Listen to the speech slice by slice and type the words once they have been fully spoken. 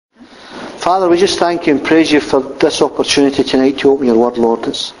Father, we just thank you and praise you for this opportunity tonight to open your word, Lord.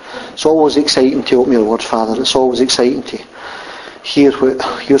 It's always exciting to open your word, Father. It's always exciting to hear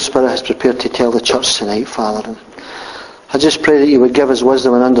what your Spirit has prepared to tell the church tonight, Father. And I just pray that you would give us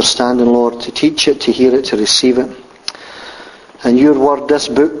wisdom and understanding, Lord, to teach it, to hear it, to receive it. And your word, this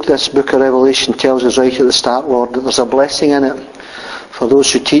book of Revelation tells us right at the start, Lord, that there's a blessing in it for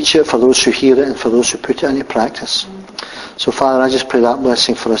those who teach it, for those who hear it, and for those who put it into practice. So, Father, I just pray that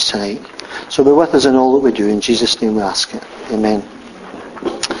blessing for us tonight. So be with us in all that we do. In Jesus' name we ask it. Amen.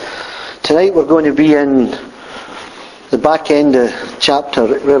 Tonight we're going to be in the back end of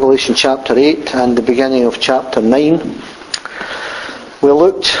Revelation chapter 8 and the beginning of chapter 9. We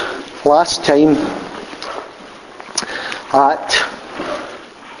looked last time at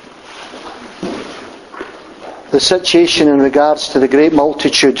the situation in regards to the great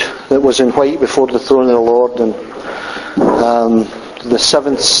multitude that was in white before the throne of the Lord, and the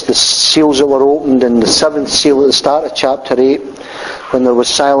seals that were opened, and the seventh seal at the start of chapter 8, when there was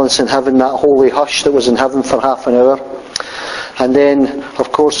silence in heaven, that holy hush that was in heaven for half an hour. And then,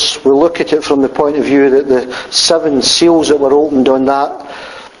 of course, we'll look at it from the point of view that the 7 seals that were opened on that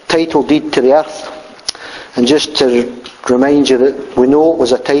title deed to the earth. And just to remind you that we know it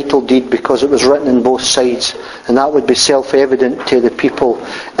was a title deed because it was written on both sides, and that would be self-evident to the people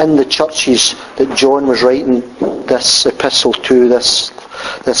in the churches that John was writing this epistle to, this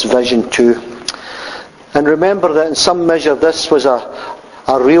vision to. And remember that in some measure this was a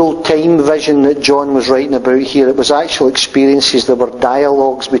real-time vision that John was writing about here. It was actual experiences. There were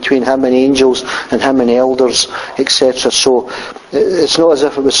dialogues between him and angels and him and elders, etc. So it's not as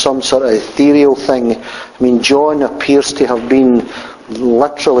if it was some sort of ethereal thing. I mean, John appears to have been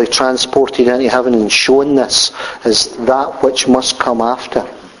literally transported into heaven and shown this as that which must come after.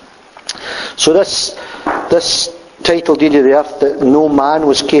 So this title deed of the earth that no man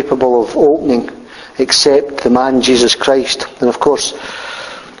was capable of opening except the man Jesus Christ. And of course,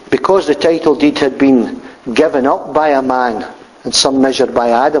 because the title deed had been given up by a man, in some measure by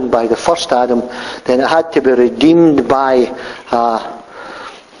Adam, by the first Adam, then it had to be redeemed by a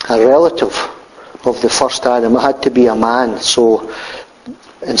relative of the first Adam. It had to be a man. So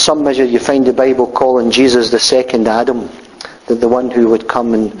in some measure you find the Bible calling Jesus the second Adam, the one who would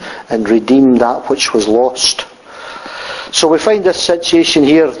come and redeem that which was lost. So we find this situation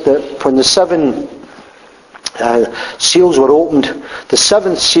here that when the 7 seals were opened, the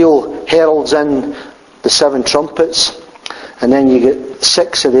 7th seal heralds in the 7 trumpets, and then you get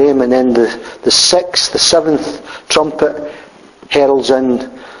 6 of them, and then the 7th trumpet heralds in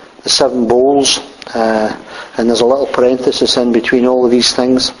the 7 bowls, and there's a little parenthesis in between all of these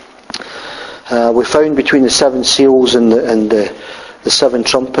things. We found between the 7 seals and the 7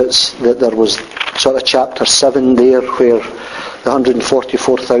 trumpets that there was sort of chapter 7 there, where the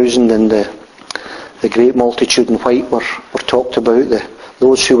 144,000 and the great multitude in white were talked about,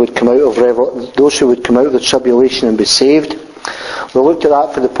 those who would come out of the tribulation and be saved. We looked at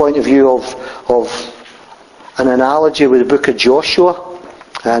that from the point of view of an analogy with the book of Joshua,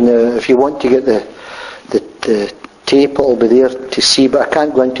 and if you want to get the tape, it'll be there to see, but I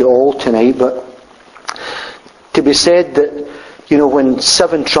can't go into it all tonight. But to be said that, you know, when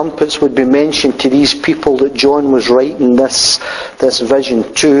 7 trumpets would be mentioned to these people that John was writing this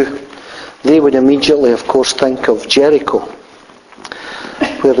vision to, they would immediately, of course, think of Jericho,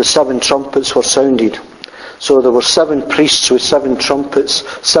 where the 7 trumpets were sounded. So there were 7 priests with 7 trumpets,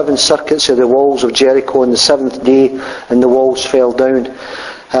 7 circuits of the walls of Jericho on the 7th day, and the walls fell down.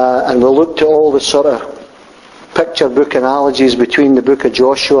 And we looked at all the sort of picture book analogies between the book of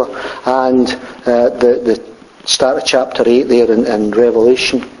Joshua and the start of chapter 8 there in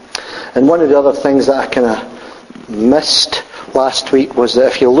Revelation. And one of the other things that I kind of missed last week was that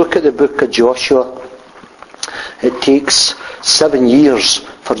if you look at the book of Joshua, it takes 7 years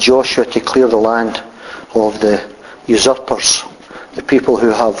for Joshua to clear the land of the usurpers, the people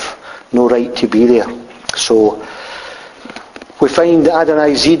who have no right to be there. So we find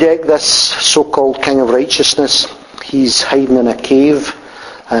Adonai-Zedek, this so-called king of righteousness, he's hiding in a cave,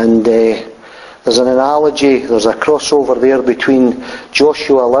 and there's an analogy, there's a crossover there between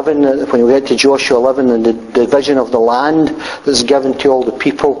Joshua 11, when we get to Joshua 11 and the division of the land that's given to all the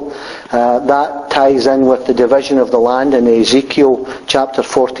people. That ties in with the division of the land in Ezekiel chapter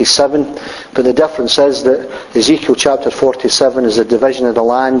 47. But the difference is that Ezekiel chapter 47 is the division of the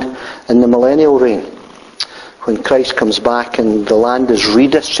land in the millennial reign, when Christ comes back and the land is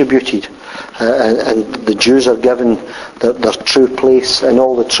redistributed, and the Jews are given their true place, and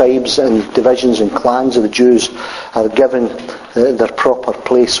all the tribes and divisions and clans of the Jews are given their proper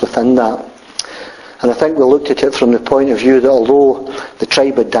place within that. And I think we looked at it from the point of view that although the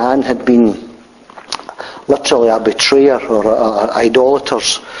tribe of Dan had been literally a betrayer or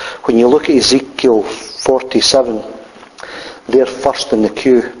idolaters, when you look at Ezekiel 47, they're first in the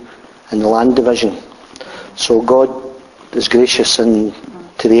queue in the land division. So God is gracious and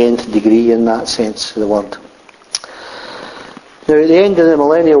to the nth degree in that sense of the word. Now at the end of the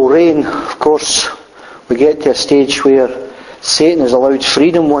millennial reign, of course, we get to a stage where Satan is allowed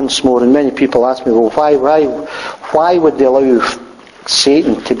freedom once more, and many people ask me, well, why would they allow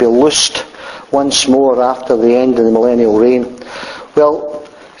Satan to be loosed once more after the end of the millennial reign? Well,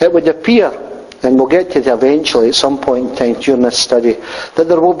 it would appear, and we'll get to it eventually at some point in time during this study, that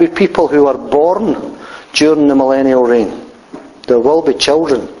there will be people who are born during the millennial reign. There will be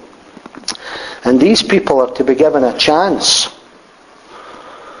children. And these people are to be given a chance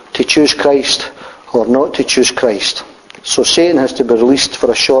to choose Christ or not to choose Christ. So Satan has to be released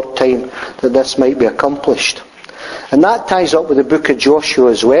for a short time that this might be accomplished. And that ties up with the book of Joshua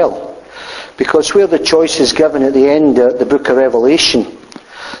as well. Because where the choice is given at the end of the book of Revelation,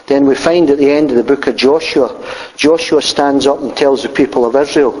 then we find at the end of the book of Joshua, Joshua stands up and tells the people of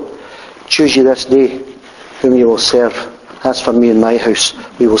Israel, choose you this day whom you will serve. As for me and my house,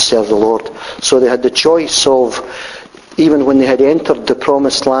 we will serve the Lord. So they had the choice of, even when they had entered the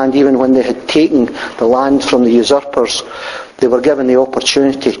promised land, even when they had taken the land from the usurpers, they were given the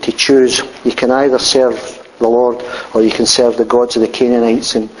opportunity to choose. You can either serve the Lord or you can serve the gods of the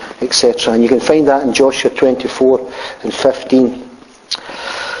Canaanites, and etc. And you can find that in Joshua 24 and 15.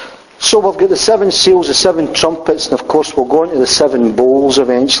 So we've got the 7 seals, the 7 trumpets, and of course we'll go into the 7 bowls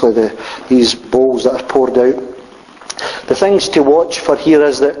eventually, these bowls that are poured out. The things to watch for here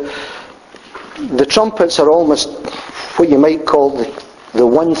is that the trumpets are almost what you might call the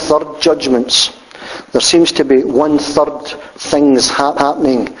 1/3 judgments. There seems to be 1/3 things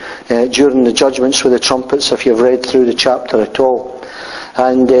happening during the judgments with the trumpets, if you've read through the chapter at all.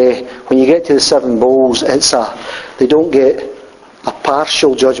 And when you get to the 7 bowls, they don't get a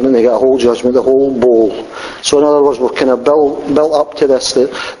partial judgment, they get a whole judgment, the whole bowl. So in other words, we're kind of built up to this,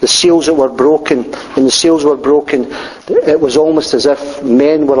 that the seals that were broken, when the seals were broken, it was almost as if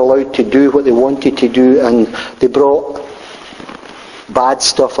men were allowed to do what they wanted to do, and they brought bad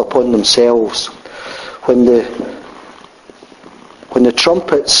stuff upon themselves. When the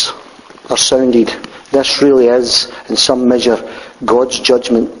trumpets are sounded, this really is, in some measure, God's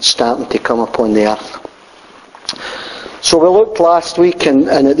judgment starting to come upon the earth. So we looked last week, and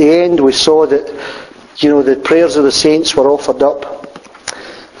at the end we saw that, the prayers of the saints were offered up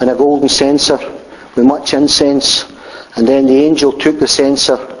in a golden censer with much incense, and then the angel took the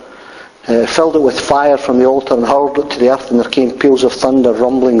censer, filled it with fire from the altar and hurled it to the earth, and there came peals of thunder,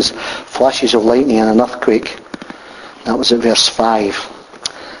 rumblings, flashes of lightning and an earthquake. That was at verse 5.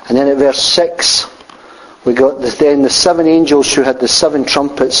 And then at verse 6 we got then the 7 angels who had the 7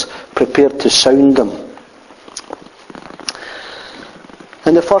 trumpets prepared to sound them.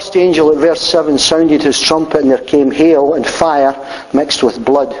 And the first angel at verse 7 sounded his trumpet, and there came hail and fire mixed with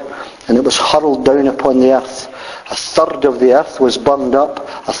blood, and it was hurled down upon the earth. 1/3 of the earth was burned up,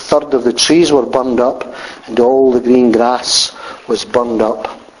 1/3 of the trees were burned up, and all the green grass was burned up.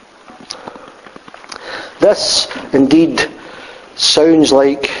 This indeed sounds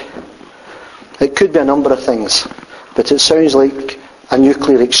like, it could be a number of things, but it sounds like a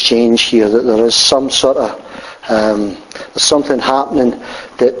nuclear exchange here, that there is some sort of there's something happening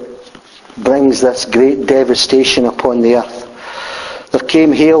that brings this great devastation upon the earth. There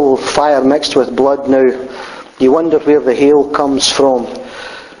came hail, fire mixed with blood. Now, you wonder where the hail comes from.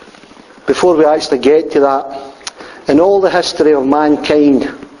 Before we actually get to that, in all the history of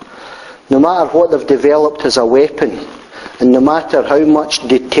mankind, no matter what they've developed as a weapon, and no matter how much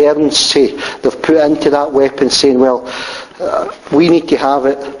deterrence they've put into that weapon, saying, well, we need to have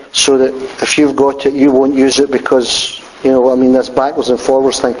it so that if you've got it, you won't use it because, this backwards and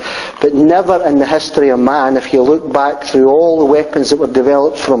forwards thing. But never in the history of man, if you look back through all the weapons that were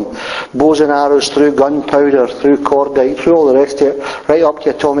developed, from bows and arrows, through gunpowder, through cordite, through all the rest of it, right up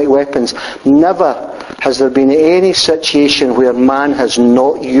to atomic weapons, never has there been any situation where man has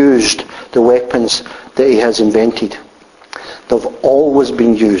not used the weapons that he has invented. They've always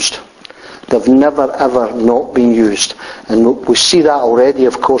been used. They've never ever not been used. And we see that already,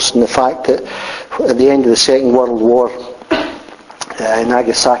 of course, in the fact that at the end of the Second World War, in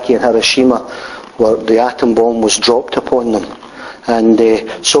Nagasaki and Hiroshima, where the atom bomb was dropped upon them. And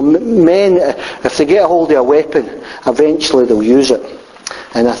so men, if they get a hold of a weapon, eventually they'll use it.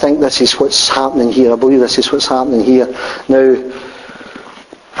 And I think this is what's happening here. I believe this is what's happening here. Now,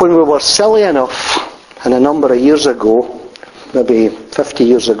 when we were silly enough, and a number of years ago, maybe 50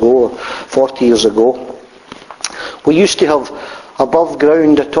 years ago, 40 years ago. We used to have above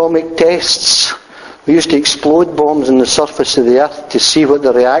ground atomic tests. We used to explode bombs on the surface of the earth to see what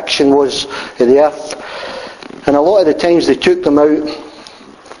the reaction was of the earth. And a lot of the times they took them out,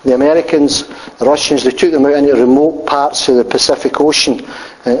 the Americans, the Russians, they took them out into remote parts of the Pacific Ocean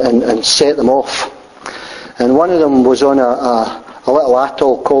and set them off. And one of them was on a little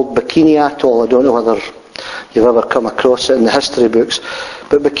atoll called Bikini Atoll. I don't know whether you've ever come across it in the history books.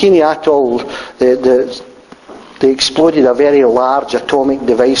 But Bikini Atoll, they exploded a very large atomic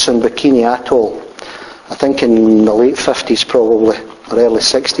device on Bikini Atoll. I think in the late 50s probably, or early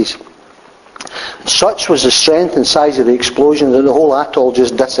 60s. Such was the strength and size of the explosion that the whole atoll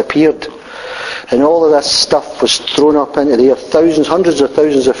just disappeared. And all of this stuff was thrown up into the air, thousands, hundreds of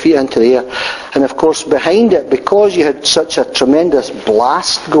thousands of feet into the air. And of course behind it, because you had such a tremendous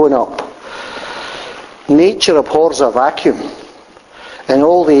blast going up, nature abhors a vacuum. And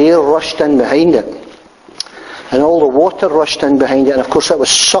all the air rushed in behind it. And all the water rushed in behind it. And of course it was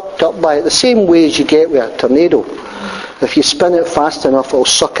sucked up by it, the same way as you get with a tornado. If you spin it fast enough, it'll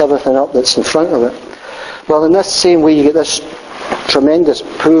suck everything up that's in front of it. Well, in this same way, you get this tremendous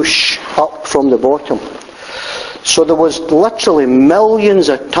push up from the bottom. So there was literally millions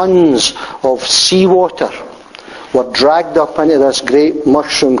of tons of seawater were dragged up into this great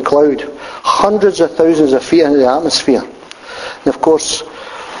mushroom cloud, hundreds of thousands of feet into the atmosphere. And of course,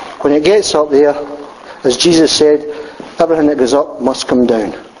 when it gets up there, as Jesus said, everything that goes up must come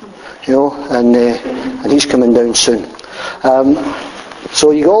down. You know, and he's coming down soon.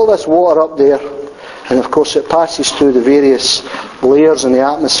 So you got all this water up there, and of course it passes through the various layers in the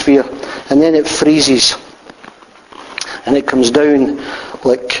atmosphere, and then it freezes, and it comes down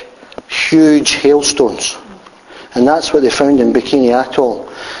like huge hailstones. And that's what they found in Bikini Atoll,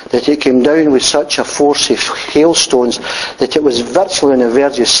 that it came down with such a force of hailstones that it was virtually on the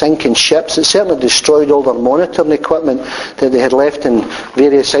verge of sinking ships. It certainly destroyed all their monitoring equipment that they had left in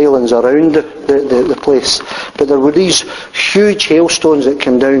various islands around the place. But there were these huge hailstones that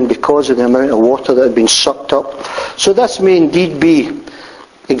came down because of the amount of water that had been sucked up. So this may indeed be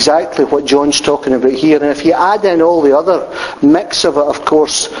exactly what John's talking about here. And if you add in all the other mix of it, of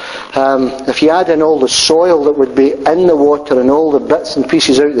course, if you add in all the soil that would be in the water and all the bits and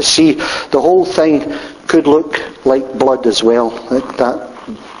pieces out of the sea, the whole thing could look like blood as well, like that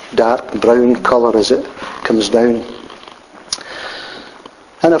dark brown colour as it comes down.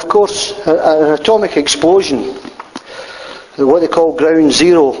 And of course, an atomic explosion, what they call ground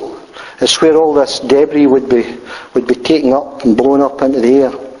zero, is where all this debris would be taken up and blown up into the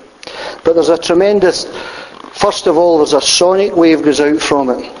air. But there's a tremendous, first of all, there's a sonic wave goes out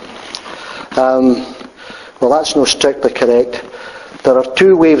from it. Well, that's not strictly correct. There are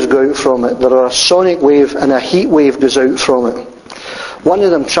two waves go out from it. There are a sonic wave and a heat wave goes out from it. One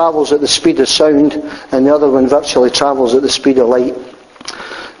of them travels at the speed of sound, and the other one virtually travels at the speed of light.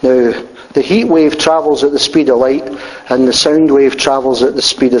 Now, the heat wave travels at the speed of light, and the sound wave travels at the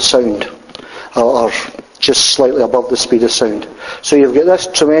speed of sound, or just slightly above the speed of sound. So you've got this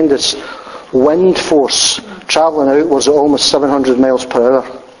tremendous wind force travelling outwards at almost 700 miles per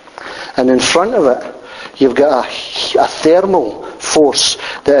hour. And in front of it, you've got a thermal force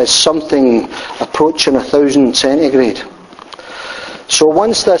that is something approaching 1,000 centigrade. So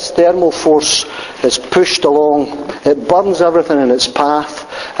once this thermal force is pushed along, it burns everything in its path,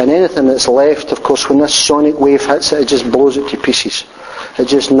 and anything that's left, of course, when this sonic wave hits it, it just blows it to pieces. It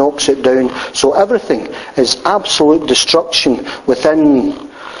just knocks it down. So everything is absolute destruction within,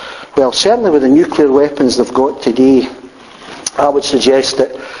 well, certainly with the nuclear weapons they've got today. I would suggest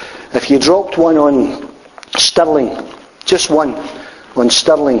that if you dropped one on Stirling, just one on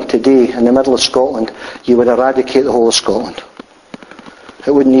Stirling today in the middle of Scotland, you would eradicate the whole of Scotland.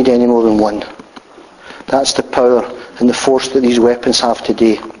 It wouldn't need any more than one. That's the power and the force that these weapons have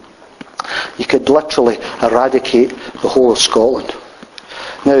today. You could literally eradicate the whole of Scotland.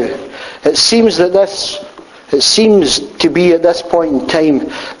 Now, it seems to be at this point in time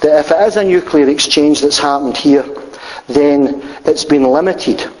that if it is a nuclear exchange that's happened here, then it's been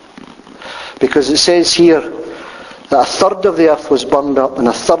limited. Because it says here that a third of the earth was burned up, and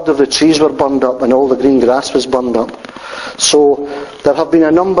a third of the trees were burned up, and all the green grass was burned up. So there have been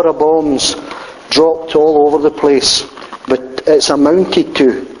a number of bombs dropped all over the place, but it's amounted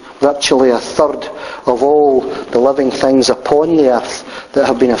to virtually a third of all the living things upon the earth that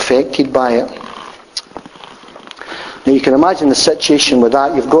have been affected by it. Now you can imagine the situation with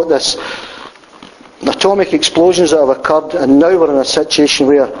that. You've got this atomic explosions that have occurred, and now we're in a situation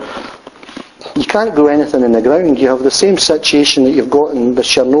where you can't grow anything in the ground. You have the same situation that you've got in the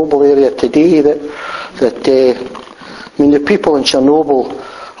Chernobyl area today, that I mean, the people in Chernobyl,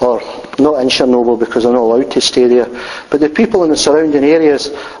 or not in Chernobyl because they're not allowed to stay there, but the people in the surrounding areas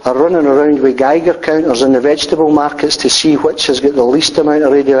are running around with Geiger counters in the vegetable markets to see which has got the least amount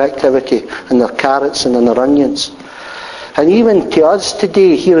of radioactivity in their carrots and in their onions. And even to us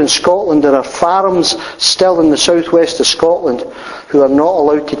today, here in Scotland, there are farms still in the southwest of Scotland who are not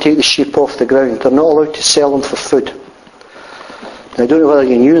allowed to take the sheep off the ground. They're not allowed to sell them for food. Now, I don't know whether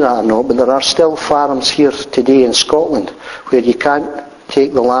you knew that or not, but there are still farms here today in Scotland where you can't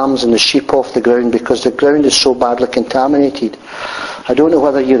take the lambs and the sheep off the ground because the ground is so badly contaminated. I don't know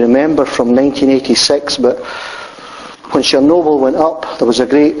whether you remember from 1986, but when Chernobyl went up, there was a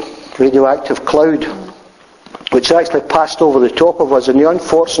great radioactive cloud which actually passed over the top of us, and the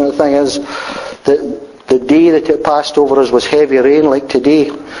unfortunate thing is that the day that it passed over us was heavy rain like today,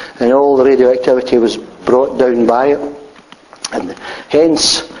 and all the radioactivity was brought down by it. And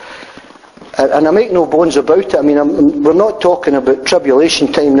hence, and I make no bones about it, I mean, we're not talking about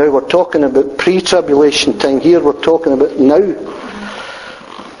tribulation time now, we're talking about pre-tribulation time. Here we're talking about now.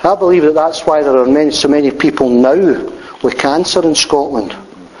 I believe that that's why there are so many people now with cancer in Scotland,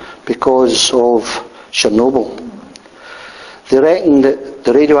 because of Chernobyl. They reckon that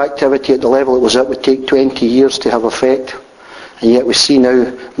the radioactivity at the level it was at would take 20 years to have effect, and yet we see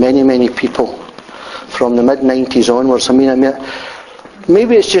now many people from the mid-90s onwards. I mean,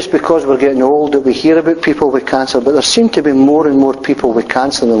 maybe it's just because we're getting old that we hear about people with cancer, but there seem to be more and more people with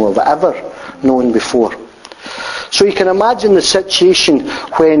cancer than we've ever known before. So you can imagine the situation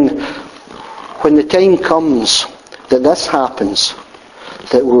when the time comes that this happens,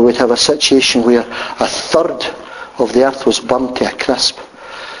 that we would have a situation where a third of the earth was burnt to a crisp,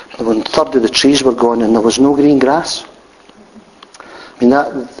 and one third of the trees were gone, and there was no green grass. I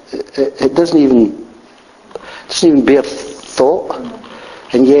mean, it doesn't even bear thought,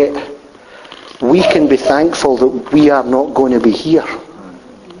 and yet we can be thankful that we are not going to be here.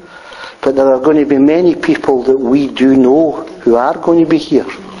 But there are going to be many people that we do know who are going to be here.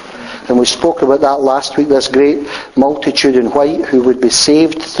 And we spoke about that last week, this great multitude in white who would be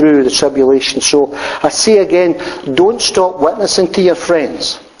saved through the tribulation. So I say again, don't stop witnessing to your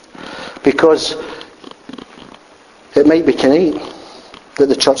friends, because it might be tonight that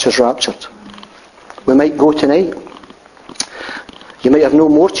the church is raptured. We might go tonight. You might have no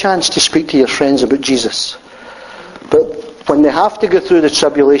more chance to speak to your friends about Jesus. But when they have to go through the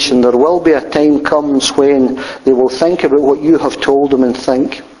tribulation, there will be a time comes when they will think about what you have told them and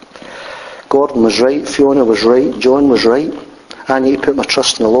think, Gordon was right, Fiona was right, John was right, I need to put my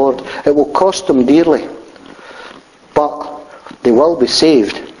trust in the Lord. It will cost them dearly, but they will be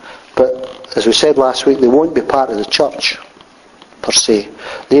saved. But as we said last week, they won't be part of the church per se.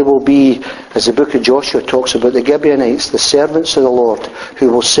 They will be, as the book of Joshua talks about, the Gibeonites, the servants of the Lord, who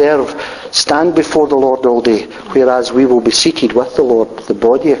will stand before the Lord all day, whereas we will be seated with the Lord, the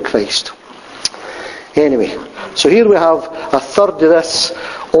body of Christ. Anyway, so here we have a third of this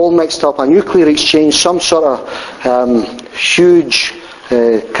all mixed up, a nuclear exchange, some sort of huge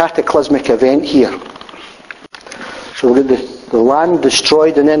cataclysmic event here. So we've got the land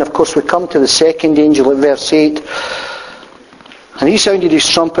destroyed, and then of course we come to the second angel at verse 8. And he sounded his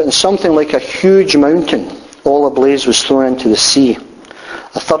trumpet, and something like a huge mountain, all ablaze, was thrown into the sea.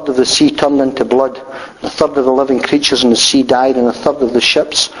 A third of the sea turned into blood, and a third of the living creatures in the sea died, and a third of the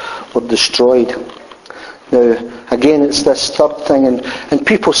ships were destroyed. Now, again, it's this third thing, and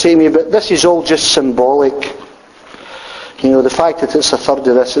people say to me, but this is all just symbolic. You know, the fact that it's a third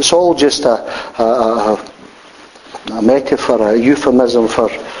of this, it's all just a metaphor, a euphemism for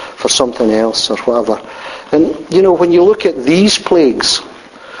something else or whatever. And, you know, when you look at these plagues,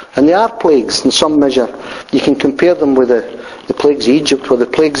 and they are plagues in some measure, you can compare them with the plagues of Egypt. Were the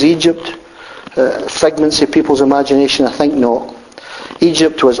plagues of Egypt figments of people's imagination? I think not.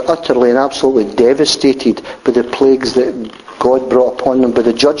 Egypt was utterly and absolutely devastated by the plagues that God brought upon them, by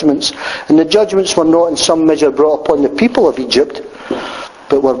the judgments. And the judgments were not in some measure brought upon the people of Egypt,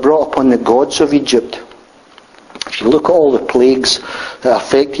 but were brought upon the gods of Egypt. If you look at all the plagues that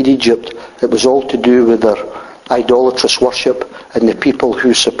affected Egypt, it was all to do with their idolatrous worship and the people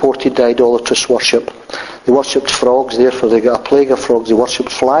who supported the idolatrous worship. They worshipped frogs, therefore they got a plague of frogs. They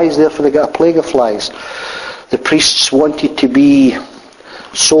worshipped flies, therefore they got a plague of flies. The priests wanted to be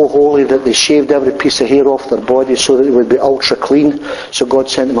so holy that they shaved every piece of hair off their body so that they would be ultra clean. So God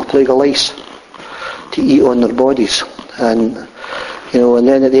sent them a plague of lice to eat on their bodies. And and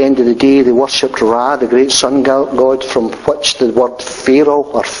then at the end of the day they worshipped Ra, the great sun god, from which the word Pharaoh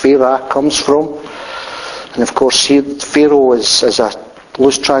or Pharaoh comes from. And of course Pharaoh is a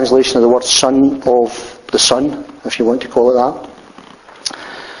loose translation of the word son of the sun, if you want to call it that.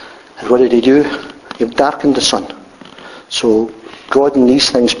 And what did he do? He darkened the sun. So God in these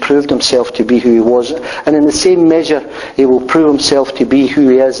things proved himself to be who he was. And in the same measure, he will prove himself to be who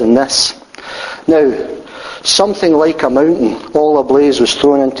he is in this. Now, something like a mountain, all ablaze, was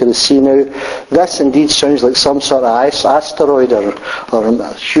thrown into the sea. Now, this indeed sounds like some sort of asteroid or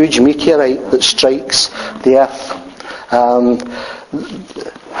a huge meteorite that strikes the earth.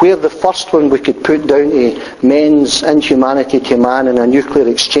 Where the first one we could put down to men's inhumanity to man in a nuclear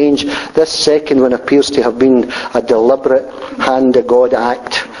exchange, this second one appears to have been a deliberate hand of God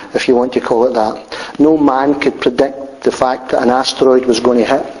act, if you want to call it that. No man could predict the fact that an asteroid was going to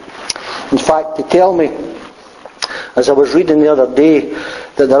hit. In fact, they tell me, as I was reading the other day,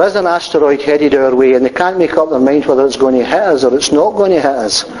 that there is an asteroid headed our way and they can't make up their mind whether it's going to hit us or it's not going to hit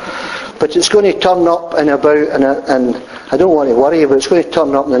us. But it's going to turn up in about, and I don't want to worry, but it's going to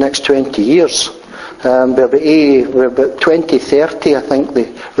turn up in the next 20 years. We're about 2030, I think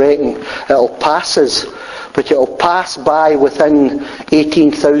they reckon. It'll pass us, but it'll pass by within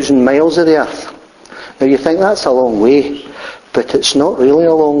 18,000 miles of the earth. Now you think that's a long way, but it's not really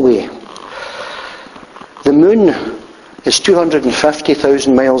a long way. The moon is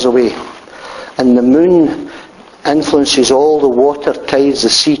 250,000 miles away, and the moon influences all the water tides, the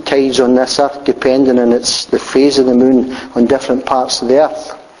sea tides on this earth, depending on the phase of the moon on different parts of the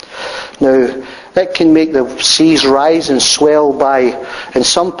earth. Now, it can make the seas rise and swell by, in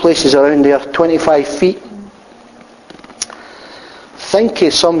some places around there, 25 feet. Think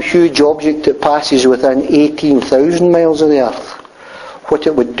of some huge object that passes within 18,000 miles of the earth. What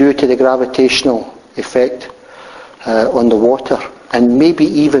it would do to the gravitational effect on the water, and maybe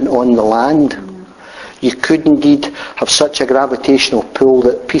even on the land. You could indeed have such a gravitational pull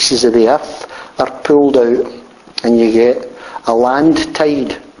that pieces of the earth are pulled out and you get a land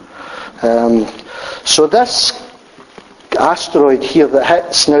tide. So this asteroid here that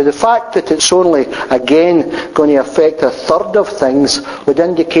hits, now the fact that it's only again going to affect a third of things would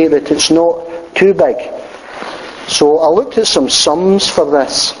indicate that it's not too big. So I looked at some sums for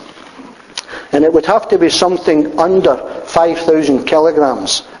this, and it would have to be something under 5,000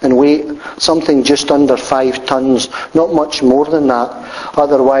 kilograms in weight, something just under 5 tons, not much more than that.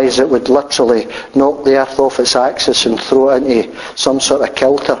 Otherwise it would literally knock the earth off its axis and throw it into some sort of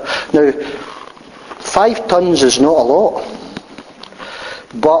kilter. Now, 5 tons is not a lot,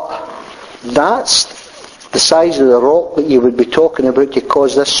 but that's the size of the rock that you would be talking about to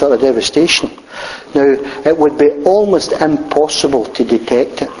cause this sort of devastation. Now, it would be almost impossible to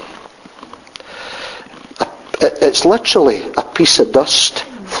detect it. It's literally a piece of dust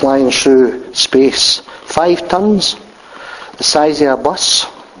flying through space. 5 tons, the size of a bus,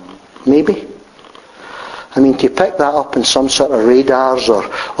 maybe. I mean, to pick that up in some sort of radars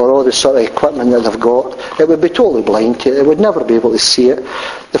or all the sort of equipment that they've got, it would be totally blind to it. They would never be able to see it.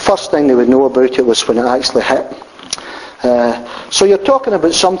 The first thing they would know about it was when it actually hit. So you're talking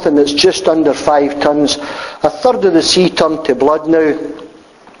about something that's just under 5 tons. A third of the sea turned to blood now.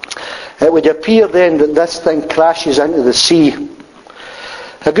 It would appear then that this thing crashes into the sea.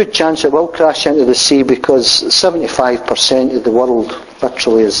 A good chance it will crash into the sea because 75% of the world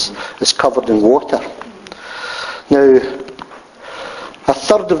literally is covered in water. Now, a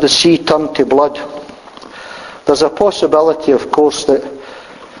third of the sea turned to blood. There's a possibility, of course, that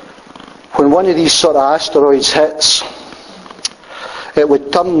when one of these sort of asteroids hits, it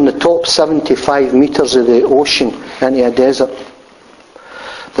would turn the top 75 metres of the ocean into a desert.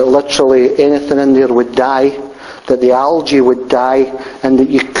 That literally anything in there would die, that the algae would die, and that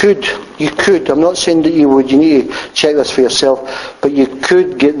you could, I'm not saying that you would, you need to check this for yourself, but you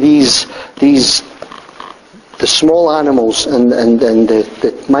could get the small animals and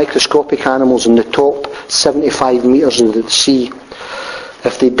the microscopic animals in the top 75 metres of the sea.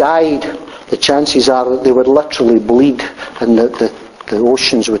 If they died, the chances are that they would literally bleed and the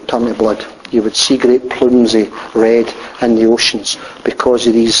oceans would turn to blood. You would see great plumes of red in the oceans because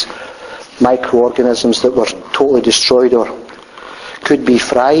of these microorganisms that were totally destroyed or could be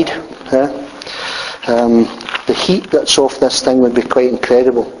fried. The heat that's off this thing would be quite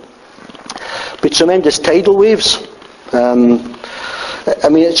incredible. Be tremendous tidal waves. I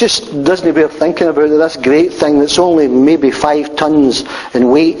mean, it just doesn't bear thinking about it. This great thing that's only maybe 5 tons in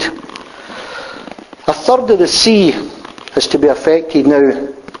weight. A third of the sea is to be affected now.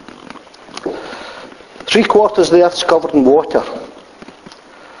 3/4 of the earth's covered in water.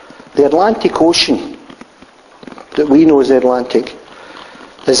 The Atlantic Ocean, that we know as the Atlantic,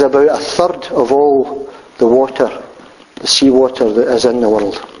 is about a third of all the water, the seawater that is in the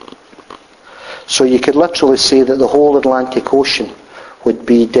world. So you could literally say that the whole Atlantic Ocean would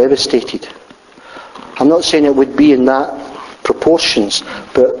be devastated. I'm not saying it would be in that proportions,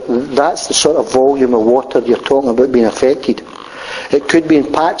 but that's the sort of volume of water you're talking about being affected. It could be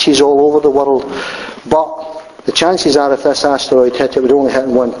in patches all over the world, but the chances are if this asteroid hit, it would only hit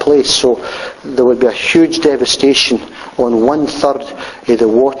in one place, so there would be a huge devastation on 1/3 of the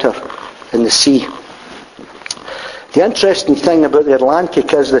water in the sea. The interesting thing about the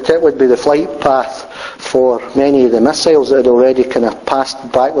Atlantic is that it would be the flight path for many of the missiles that had already kind of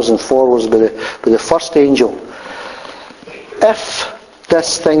passed backwards and forwards by the first angel. If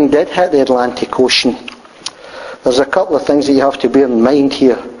this thing did hit the Atlantic Ocean, there's a couple of things that you have to bear in mind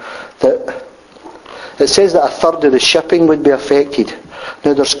here. That it says that 1/3 of the shipping would be affected.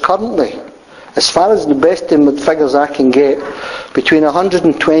 Now there's currently, as far as the best figures I can get, between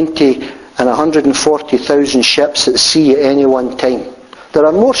 120 and 140,000 ships at sea at any one time. There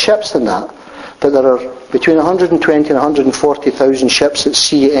are more ships than that, but there are between 120 and 140,000 ships at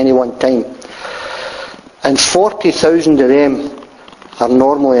sea at any one time. And 40,000 of them are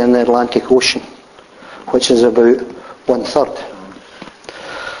normally in the Atlantic Ocean, which is about 1/3.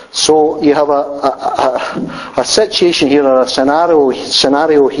 So you have a situation here, or a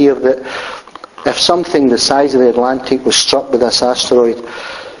scenario here, that if something the size of the Atlantic was struck with this asteroid,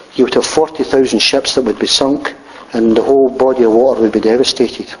 you would have 40,000 ships that would be sunk, and the whole body of water would be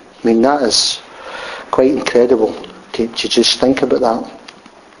devastated. I mean, that is quite incredible to just think about that.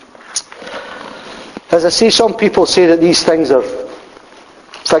 As I say, some people say that these things are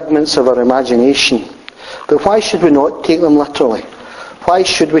figments of our imagination, but why should we not take them literally? Why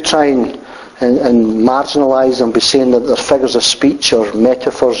should we try and marginalise them by saying that they're figures of speech or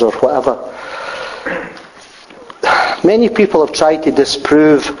metaphors or whatever? Many people have tried to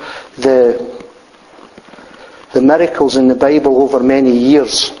disprove the miracles in the Bible over many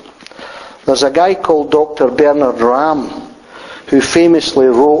years. There's a guy called Dr. Bernard Ram who famously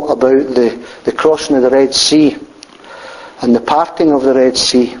wrote about the crossing of the Red Sea and the parting of the Red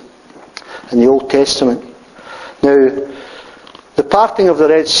Sea in the Old Testament. Now, the parting of the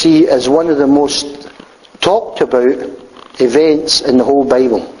Red Sea is one of the most talked about events in the whole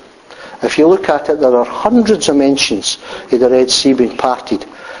Bible. If you look at it, there are hundreds of mentions of the Red Sea being parted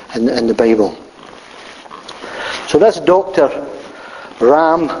in the Bible. So this Dr.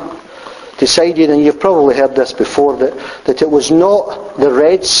 Ram decided, and you've probably heard this before, that it was not the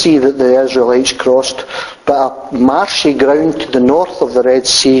Red Sea that the Israelites crossed, but a marshy ground to the north of the Red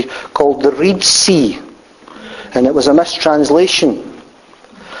Sea called the Reed Sea. And it was a mistranslation.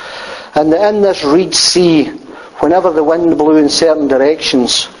 And in this Reed Sea, whenever the wind blew in certain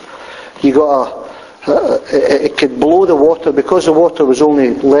directions, you got it could blow the water, because the water was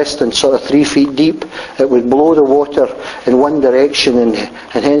only less than sort of 3 feet deep. It would blow the water in one direction and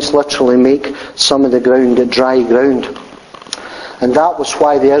hence literally make some of the ground a dry ground. And that was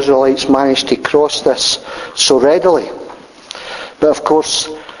why the Israelites managed to cross this so readily. But of course,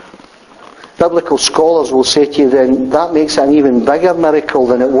 biblical scholars will say to you then that makes it an even bigger miracle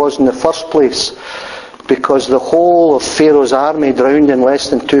than it was in the first place, because the whole of Pharaoh's army drowned in less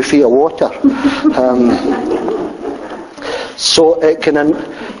than 2 feet of water. So it can,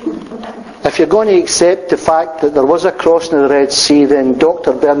 if you're going to accept the fact that there was a crossing of the Red Sea, then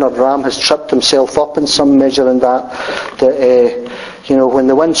Dr. Bernard Ram has tripped himself up in some measure in that when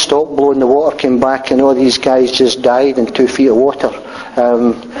the wind stopped blowing, the water came back and all these guys just died in 2 feet of water.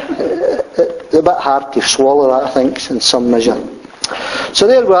 It's a bit hard to swallow that, I think, in some measure. So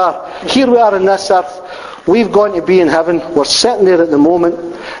there we are. Here we are on this earth. We've gone to be in heaven. We're sitting there at the moment,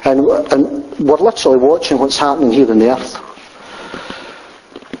 and we're literally watching what's happening here on the earth.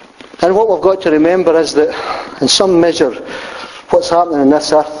 And what we've got to remember is that, in some measure, what's happening on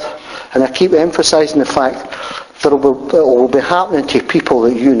this earth, and I keep emphasising the fact that it will be happening to people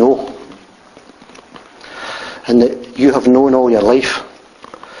that you know, and that you have known all your life,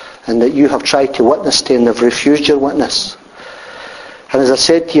 and that you have tried to witness to and have refused your witness. And as I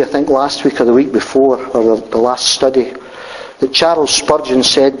said to you, I think last week or the week before, or the last study, that Charles Spurgeon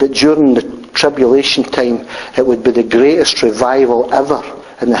said that during the tribulation time it would be the greatest revival ever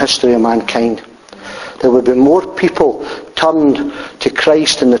in the history of mankind. There would be more people turned to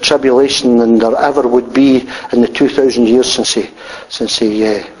Christ in the tribulation than there ever would be in the 2,000 years since he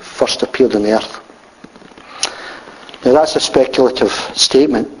first appeared on the earth. Now that's a speculative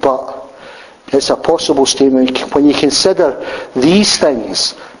statement, but it's a possible statement when you consider these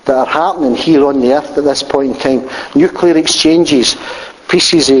things that are happening here on the earth at this point in time. Nuclear exchanges,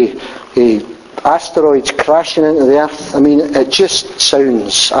 pieces of asteroids crashing into the earth. I mean, it just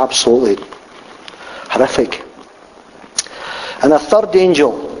sounds absolutely horrific. And a third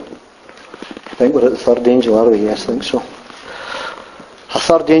angel, I think we're at the third angel, are we? Yes, I think so. A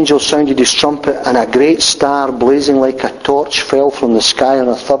third angel sounded his trumpet, and a great star blazing like a torch fell from the sky on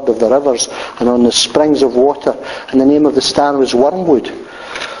a third of the rivers and on the springs of water, and the name of the star was Wormwood.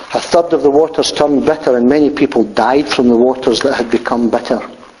 A third of the waters turned bitter, and many people died from the waters that had become bitter.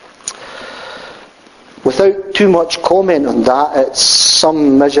 Without too much comment on that, it's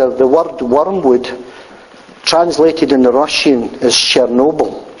some measure, the word wormwood, translated in the Russian, is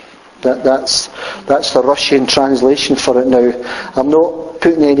Chernobyl. That's the Russian translation for it now. I'm not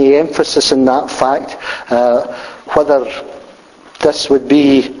putting any emphasis on that fact, whether this would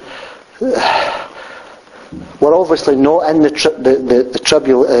be... We're obviously not in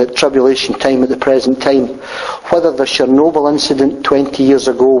the tribulation time at the present time. Whether the Chernobyl incident 20 years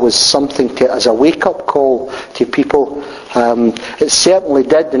ago was something as a wake-up call to people, it certainly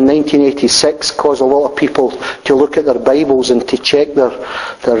did in 1986 cause a lot of people to look at their Bibles and to check their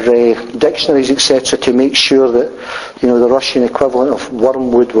dictionaries, etc., to make sure that the Russian equivalent of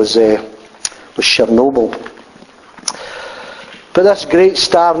wormwood was Chernobyl. But this great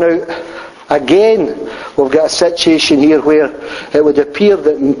star now, again, we've got a situation here where it would appear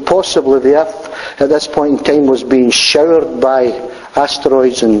that possibly the Earth at this point in time was being showered by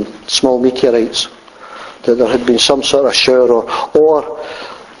asteroids and small meteorites. That there had been some sort of shower, or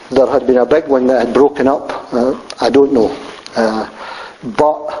there had been a big one that had broken up. I don't know.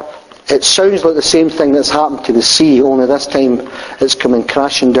 But it sounds like the same thing that's happened to the sea, only this time it's coming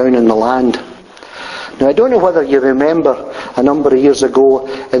crashing down on the land. Now, I don't know whether you remember a number of years ago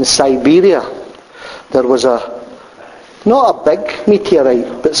in Siberia, there was not a big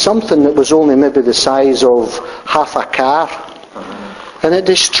meteorite, but something that was only maybe the size of half a car. And it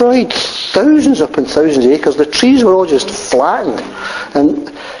destroyed thousands upon thousands of acres. The trees were all just flattened. And,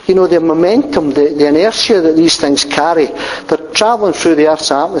 the momentum, the inertia that these things carry, they're travelling through the Earth's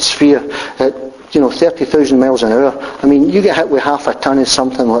atmosphere at 30,000 miles an hour. I mean, you get hit with half a ton of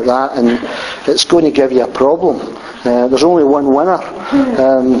something like that, and it's going to give you a problem. There's only one winner.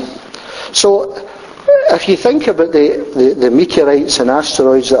 So, if you think about the meteorites and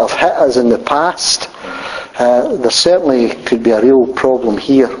asteroids that have hit us in the past, there certainly could be a real problem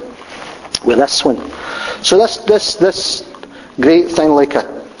here with this one. So this great thing, like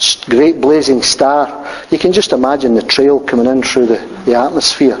a great blazing star, you can just imagine the trail coming in through the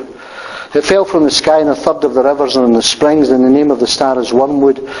atmosphere. It fell from the sky in a third of the rivers and in the springs, and the name of the star is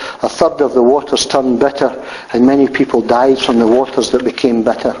Wormwood. A third of the waters turned bitter, and many people died from the waters that became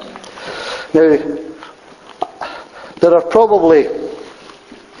bitter. Now, there are probably,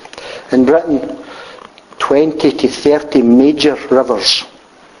 in Britain, 20 to 30 major rivers.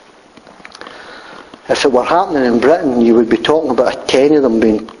 If it were happening in Britain, you would be talking about 10 of them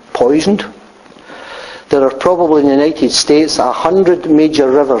being poisoned. There are probably in the United States 100 major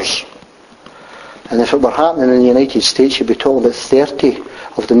rivers. And if it were happening in the United States, you'd be talking about 30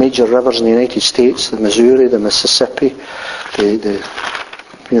 of the major rivers in the United States, the Missouri, the Mississippi, the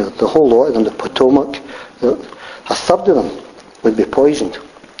whole lot of them, the Potomac. A third of them would be poisoned.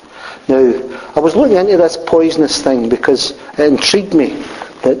 Now, I was looking into this poisonous thing because it intrigued me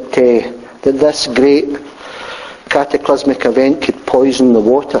that this great cataclysmic event could poison the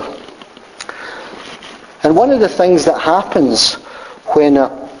water. And one of the things that happens when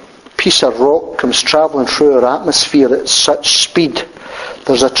a piece of rock comes travelling through our atmosphere at such speed,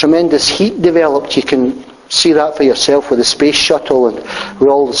 there's a tremendous heat developed. You can see that for yourself with the space shuttle and with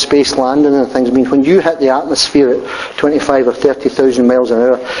all the space landing and things. I mean, when you hit the atmosphere at 25 or 30,000 miles an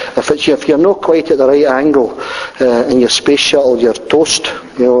hour, if you're not quite at the right angle in your space shuttle, you're toast.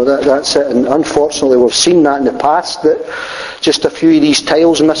 That's it. And unfortunately, we've seen that in the past, that just a few of these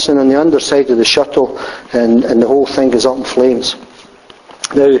tiles missing on the underside of the shuttle, and the whole thing goes up in flames.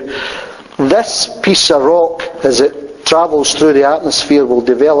 Now, this piece of rock, as it travels through the atmosphere, will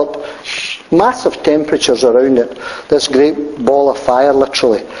develop massive temperatures around it. This great ball of fire,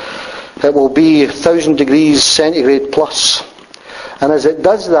 literally. It will be 1,000 degrees centigrade plus. And as it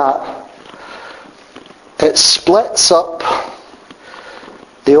does that, it splits up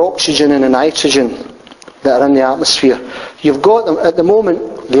the oxygen and the nitrogen that are in the atmosphere. You've got them, at the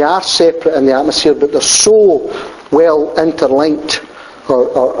moment, they are separate in the atmosphere, but they're so well interlinked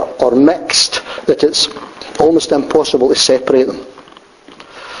or mixed that it's almost impossible to separate them.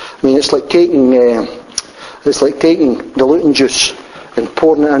 I mean, it's like taking diluting juice and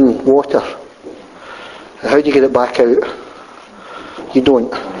pouring it in water. How do you get it back out? You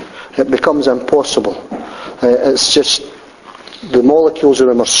don't. It becomes impossible. It's just the molecules of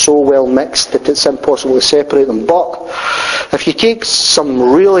them are so well mixed that it's impossible to separate them. But if you take some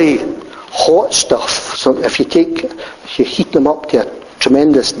really hot stuff, if you heat them up to a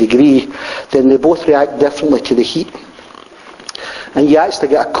tremendous degree, then they both react differently to the heat. And you actually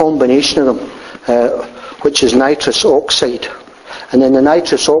get a combination of them, which is nitrous oxide. And then the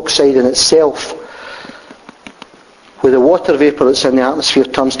nitrous oxide in itself, with the water vapour that's in the atmosphere,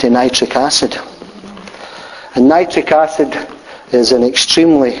 turns to nitric acid. And nitric acid is an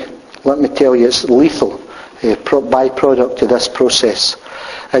extremely, let me tell you, it's lethal byproduct of this process.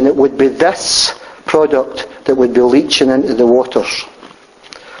 And it would be this product that would be leaching into the waters.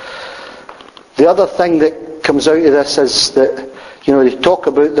 The other thing that comes out of this is that, they talk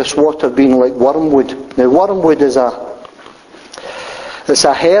about this water being like wormwood. Now, wormwood is it's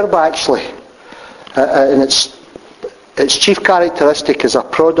a herb actually, and its chief characteristic is a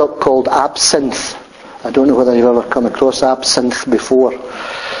product called absinthe. I don't know whether you've ever come across absinthe before.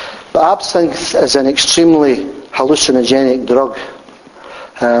 But absinthe is an extremely hallucinogenic drug,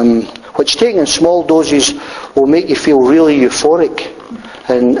 which taken in small doses will make you feel really euphoric.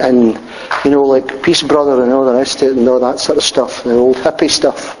 And like Peace Brother and all the rest of it and all that sort of stuff, the old hippie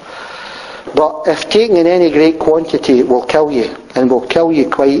stuff. But if taken in any great quantity, it will kill you, and will kill you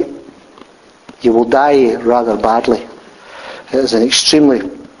you will die rather badly. It is an extremely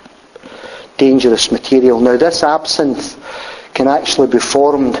dangerous material. Now, this absinthe can actually be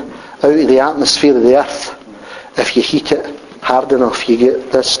formed out of the atmosphere of the earth. If you heat it hard enough, you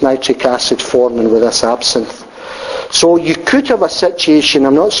get this nitric acid forming with this absinthe. So you could have a situation,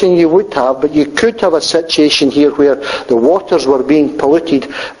 I'm not saying you would have, but you could have a situation here where the waters were being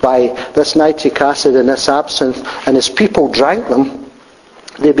polluted by this nitric acid and this absinthe, and as people drank them,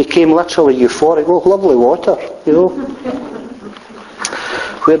 they became literally euphoric. Oh, lovely water,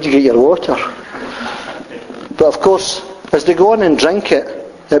 Where'd you get your water? But of course, as they go on and drink it,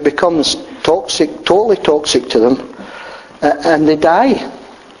 it becomes toxic, totally toxic to them, and they die.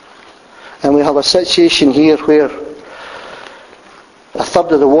 And we have a situation here where a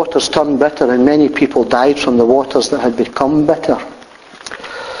third of the waters turned bitter, and many people died from the waters that had become bitter.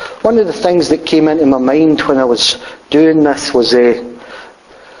 One of the things that came into my mind when I was doing this was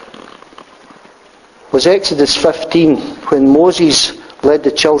Exodus 15, when Moses led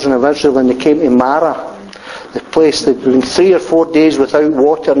the children of Israel and they came to Marah, the place that had been 3 or 4 days without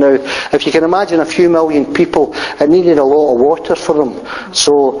water. Now, if you can imagine a few million people, it needed a lot of water for them.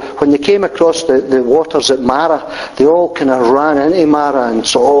 So when they came across the waters at Marah, they all kind of ran into Marah and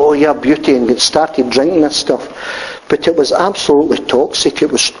said, oh yeah, beauty, and started drinking this stuff. But it was absolutely toxic.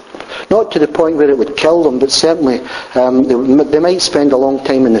 It was not to the point where it would kill them, but certainly they might spend a long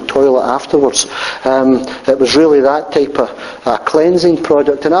time in the toilet afterwards. It was really that type of cleansing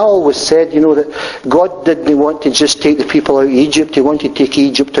product. And I always said, that God didn't want to just take the people out of Egypt. He wanted to take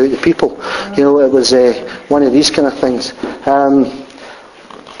Egypt out of the people. It was one of these kind of things.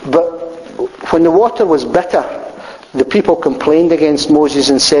 But when the water was bitter, the people complained against Moses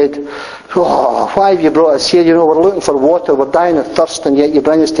and said, oh, why have you brought us here? We're looking for water, we're dying of thirst, and yet you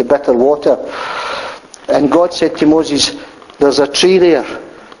bring us to bitter water. And God said to Moses, there's a tree there.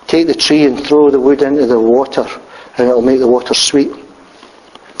 Take the tree and throw the wood into the water, and it'll make the water sweet.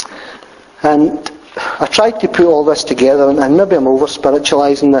 And I tried to put all this together, and maybe I'm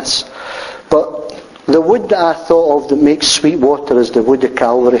over-spiritualising this, but the wood that I thought of that makes sweet water is the wood of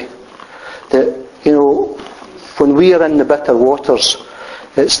Calvary. That, when we are in the bitter waters,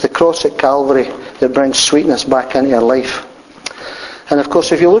 it's the cross at Calvary that brings sweetness back into our life. And of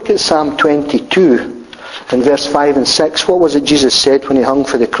course, if you look at Psalm 22, in verse 5 and 6, what was it Jesus said when he hung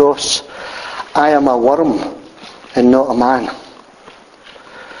for the cross? I am a worm and not a man.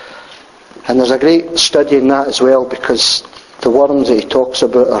 And there's a great study in that as well, because the worms that he talks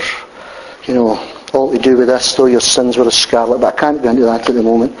about are, all to do with this, though your sins were as scarlet, but I can't go into that at the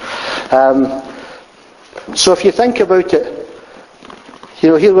moment. So if you think about it,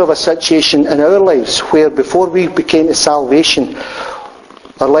 here we have a situation in our lives where before we became to salvation,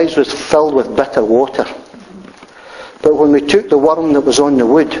 our lives was filled with bitter water. But when we took the worm that was on the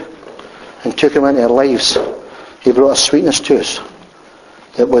wood and took him into our lives, he brought a sweetness to us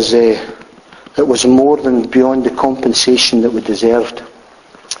that was more than beyond the compensation that we deserved.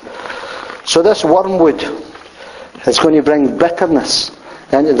 So this wormwood is going to bring bitterness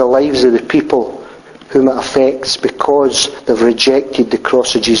into the lives of the people whom it affects, because they've rejected the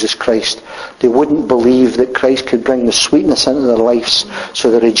cross of Jesus Christ. They wouldn't believe that Christ could bring the sweetness into their lives,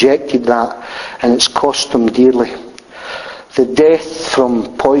 so they rejected that, and it's cost them dearly. The death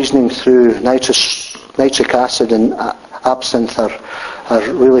from poisoning through nitric acid and absinthe are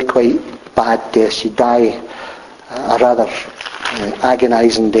really quite bad deaths. You die a rather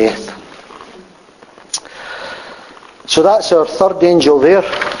agonising death. So that's our third angel there.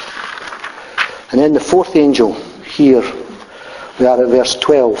 And then the fourth angel, here we are at verse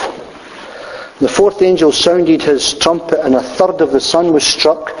 12. The fourth angel sounded his trumpet, and a third of the sun was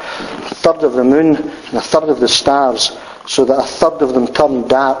struck, a third of the moon, and a third of the stars, so that a third of them turned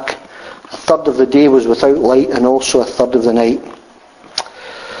dark. A third of the day was without light, and also a third of the night.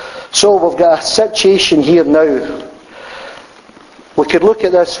 So we've got a situation here now. We could look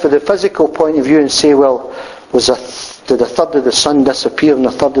at this for the physical point of view and say, well, did a third of the sun disappear and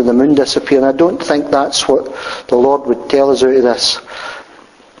a third of the moon disappear? And I don't think that's what the Lord would tell us out of this.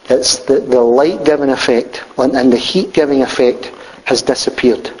 It's the light-giving effect and the heat-giving effect has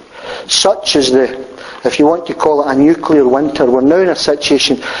disappeared. Such is if you want to call it a nuclear winter, we're now in a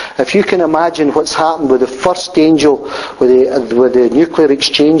situation, if you can imagine what's happened with the first angel, with the nuclear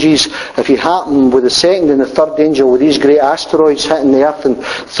exchanges, if you happen with the second and the third angel, with these great asteroids hitting the earth and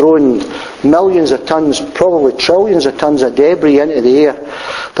throwing millions of tons, probably trillions of tons of debris into the air,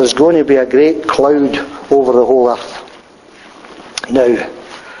 there's going to be a great cloud over the whole earth. Now,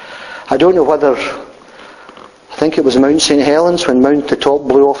 I don't know whether, I think it was Mount St. Helens, when the top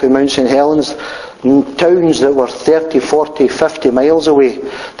blew off of Mount St. Helens, towns that were 30, 40, 50 miles away,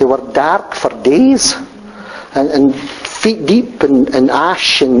 they were dark for days, and feet deep in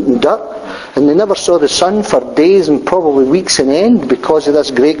ash and dirt, and they never saw the sun for days and probably weeks on end because of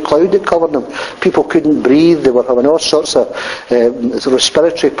this great cloud that covered them. People couldn't breathe, they were having all sorts of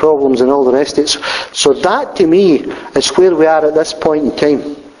respiratory problems and all the rest of it. So that to me is where we are at this point in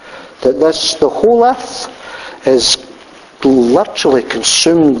time. That the whole earth is literally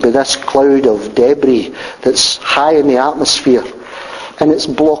consumed by this cloud of debris that's high in the atmosphere, and it's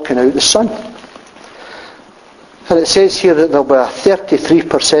blocking out the sun. And it says here that there'll be a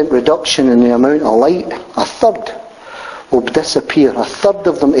 33% reduction in the amount of light. A third will disappear. A third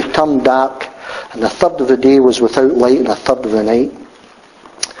of them to turn dark, and a third of the day was without light, and a third of the night.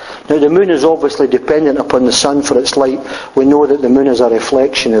 Now the moon is obviously dependent upon the sun for its light. We know that the moon is a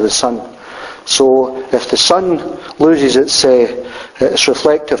reflection of the sun. So if the sun loses its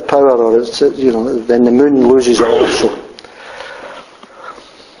reflective power, or then the moon loses it also.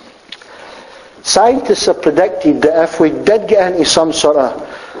 Scientists have predicted that if we did get into some sort of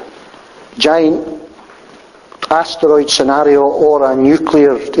giant asteroid scenario or a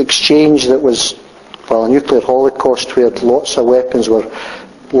nuclear exchange that was, a nuclear holocaust where lots of weapons were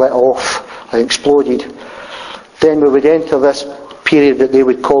let off and exploded, then we would enter this period that they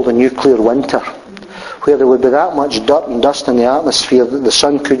would call the nuclear winter, where there would be that much dirt and dust in the atmosphere that the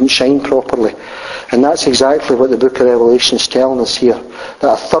sun couldn't shine properly. And that's exactly what the book of Revelation is telling us here,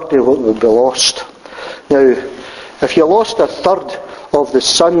 that a third of it would be lost. Now, if you lost a third of the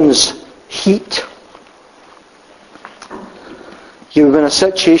sun's heat, you would be in a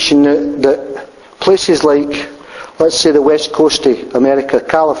situation that places like, let's say the west coast of America,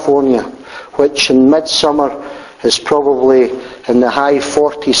 California, which in midsummer is probably in the high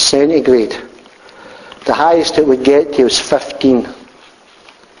 40s centigrade. The highest it would get to is 15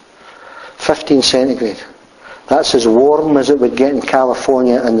 centigrade. That's as warm as it would get in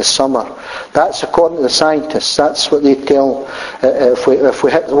California in the summer. That's according to the scientists. That's what they tell. If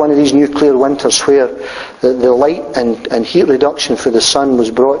we hit one of these nuclear winters where the light and heat reduction for the sun was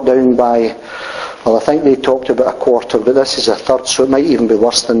brought down by, well, I think they talked about a quarter, but this is a third, so it might even be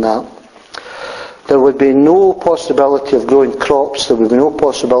worse than that. There would be no possibility of growing crops, there would be no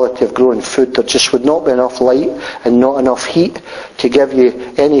possibility of growing food, there just would not be enough light and not enough heat to give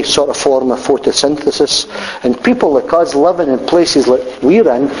you any sort of form of photosynthesis. And people like us living in places like we're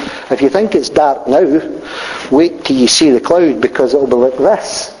in, if you think it's dark now, wait till you see the cloud, because it will be like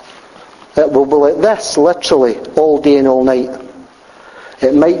this. It will be like this, literally, all day and all night.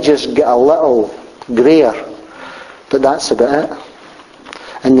 It might just get a little greyer, but that's about it.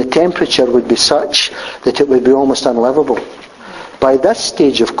 And the temperature would be such that it would be almost unlivable. By this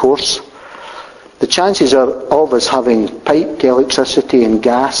stage, of course, the chances of us having piped electricity and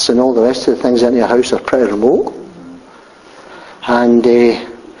gas and all the rest of the things into a house are pretty remote. And the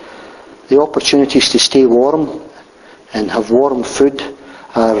opportunities to stay warm and have warm food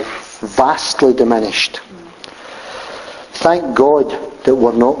are vastly diminished. Thank God that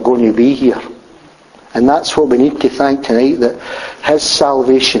we're not going to be here. And that's what we need to thank tonight, that His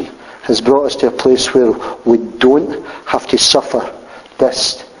salvation has brought us to a place where we don't have to suffer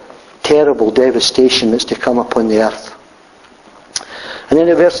this terrible devastation that's to come upon the earth. And then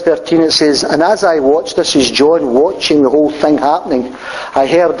in verse 13 it says, "And as I watched," this is John watching the whole thing happening, "I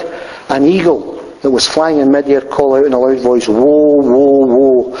heard an eagle that was flying in mid-air call out in a loud voice, 'Woe, woe,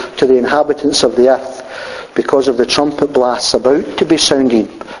 woe to the inhabitants of the earth, because of the trumpet blasts about to be sounded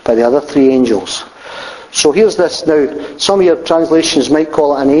by the other three angels.'" So here's this now. Some of your translations might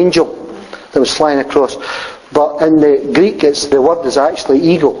call it an angel that was flying across. But in the Greek, the word is actually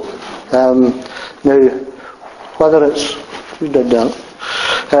eagle. Now, whether it's, who did that?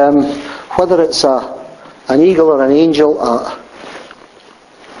 Whether it's an eagle or an angel,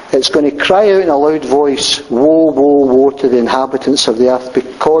 it's going to cry out in a loud voice, woe, woe, woe to the inhabitants of the earth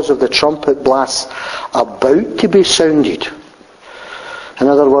because of the trumpet blasts about to be sounded. In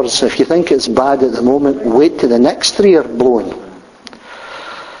other words, if you think it's bad at the moment, wait till the next three are blown.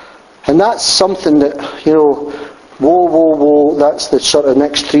 And that's something that, woe, woe, woe, that's the sort of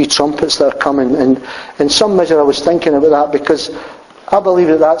next three trumpets that are coming. And in some measure I was thinking about that because I believe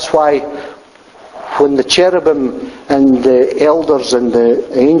that that's why when the cherubim and the elders and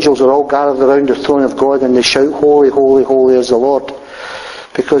the angels are all gathered around the throne of God and they shout, holy, holy, holy is the Lord.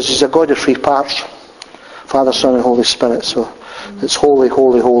 Because He's a God of three parts. Father, Son and Holy Spirit. So it's holy,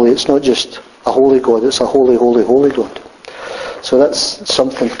 holy, holy. It's not just a holy God, it's a holy, holy, holy God. So that's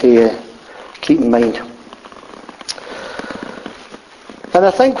something to keep in mind. And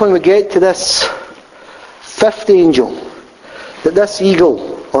I think when we get to this fifth angel, that this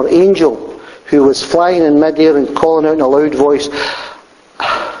eagle or angel who was flying in mid-air and calling out in a loud voice,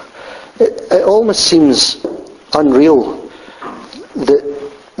 it almost seems unreal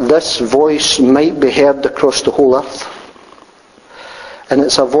that this voice might be heard across the whole earth. And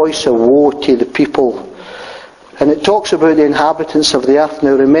it's a voice of woe to the people. And it talks about the inhabitants of the earth.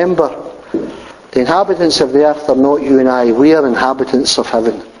 Now remember, the inhabitants of the earth are not you and I. We are inhabitants of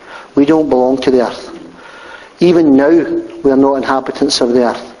heaven. We don't belong to the earth. Even now, we are not inhabitants of the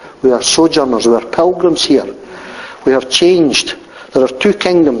earth. We are sojourners. We are pilgrims here. We have changed. There are two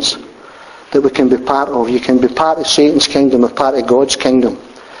kingdoms that we can be part of. You can be part of Satan's kingdom or part of God's kingdom.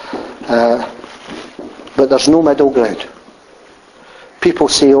 But there's no middle ground. People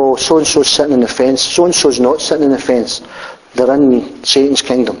say, oh, so-and-so's sitting on the fence. So-and-so's not sitting on the fence. They're in Satan's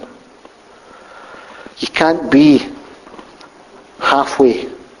kingdom. You can't be halfway.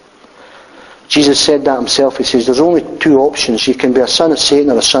 Jesus said that himself. He says, there's only two options. You can be a son of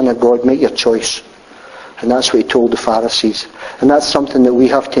Satan or a son of God. Make your choice. And that's what he told the Pharisees. And that's something that we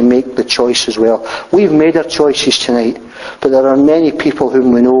have to make the choice as well. We've made our choices tonight. But there are many people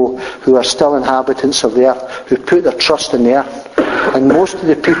whom we know who are still inhabitants of the earth, who put their trust in the earth. And most of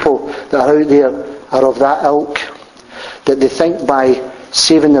the people that are out there are of that ilk, that they think by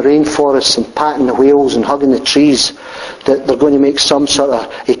saving the rainforests and patting the whales and hugging the trees that they're going to make some sort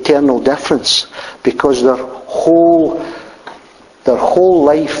of eternal difference, because their whole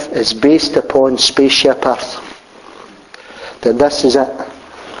life is based upon spaceship Earth. That this is it.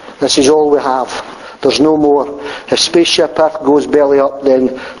 This is all we have. There's no more. If spaceship Earth goes belly up, then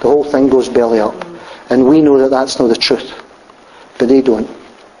the whole thing goes belly up. And we know that that's not the truth. But they don't.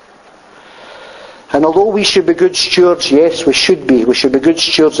 And although we should be good stewards, yes, we should be. We should be good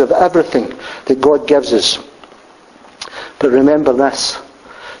stewards of everything that God gives us. But remember this,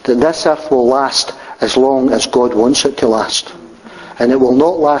 that this earth will last as long as God wants it to last. And it will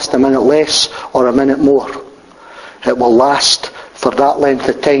not last a minute less or a minute more. It will last for that length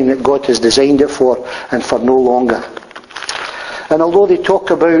of time that God has designed it for, and for no longer. And although they talk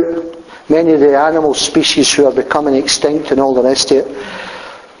about many of the animal species who are becoming extinct and all the rest of it,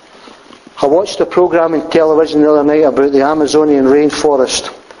 I watched a programme on television the other night about the Amazonian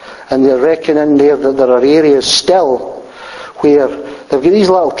rainforest, and they're reckoning there that there are areas still where they've got these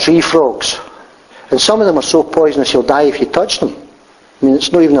little tree frogs, and some of them are so poisonous you'll die if you touch them. I mean,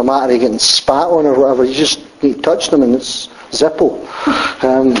 it's not even a matter of getting spat on or whatever, you just need to touch them and it's Zippo.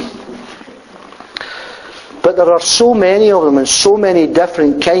 But there are so many of them and so many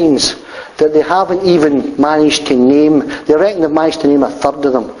different kinds that they haven't even managed to name. They reckon they've managed to name a third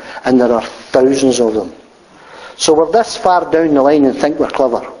of them, and there are thousands of them. So we're this far down the line and think we're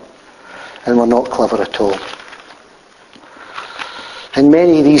clever, and we're not clever at all. And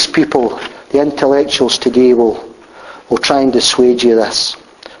many of these people, the intellectuals today, will try and dissuade you of this.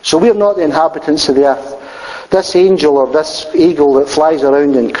 So we're not the inhabitants of the earth. This angel or this eagle that flies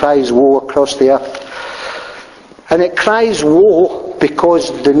around and cries woe across the earth, and it cries woe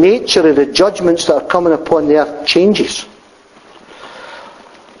because the nature of the judgments that are coming upon the earth changes.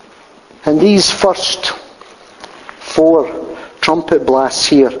 And these first 4 trumpet blasts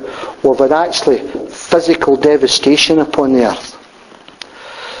here will have actually physical devastation upon the earth.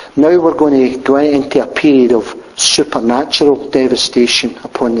 Now we're going to go into a period of supernatural devastation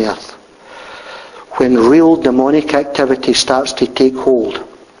upon the earth, when real demonic activity starts to take hold,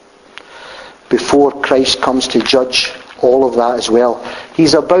 before Christ comes to judge all of that as well.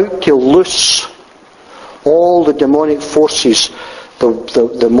 He's about to loose all the demonic forces,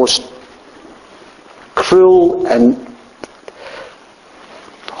 the most cruel and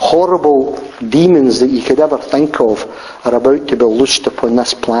horrible demons that you could ever think of are about to be loosed upon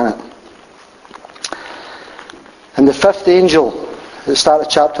this planet. And the fifth angel, at the start of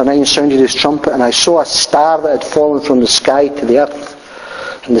chapter 9, sounded his trumpet, and I saw a star that had fallen from the sky to the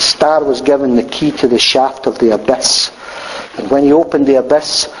earth. And the star was given the key to the shaft of the abyss. And when he opened the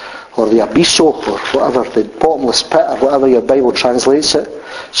abyss, or the abysso, or whatever, the bottomless pit, or whatever your Bible translates it,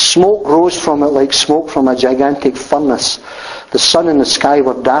 smoke rose from it like smoke from a gigantic furnace. The sun and the sky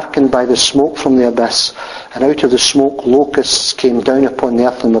were darkened by the smoke from the abyss, and out of the smoke locusts came down upon the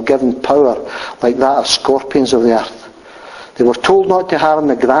earth and were given power like that of scorpions of the earth. They were told not to harm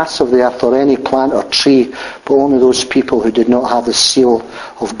the grass of the earth or any plant or tree, but only those people who did not have the seal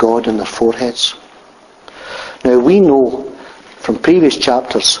of God on their foreheads. Now we know from previous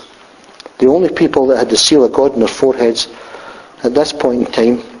chapters, the only people that had the seal of God on their foreheads at this point in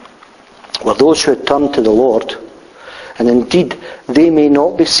time were those who had turned to the Lord. And indeed, they may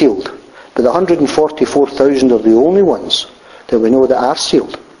not be sealed, but the 144,000 are the only ones that we know that are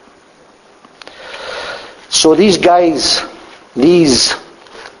sealed. So these guys, these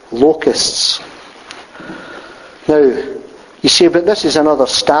locusts. Now, you say, but this is another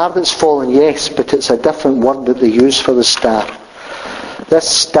star that's fallen. Yes, but it's a different word that they use for the star. This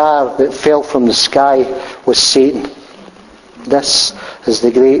star that fell from the sky was Satan. This is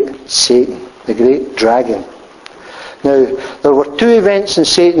the great Satan, the great dragon. Now, there were two events in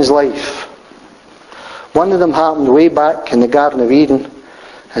Satan's life. One of them happened way back in the Garden of Eden,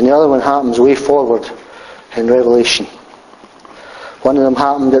 and the other one happens way forward in Revelation. One of them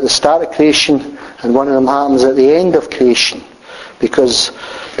happened at the start of creation, and one of them happens at the end of creation, because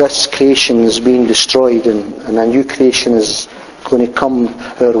this creation is being destroyed, and a new creation is going to come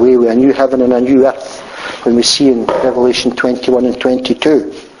our way with a new heaven and a new earth, when we see in Revelation 21 and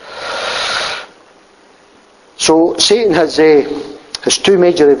 22. So Satan has two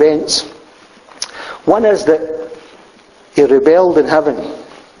major events. One is that he rebelled in heaven.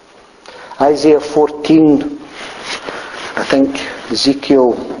 Isaiah 14, I think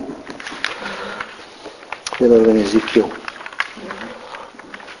Ezekiel, where are we in Ezekiel?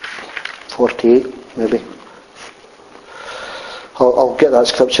 48, maybe. I'll get that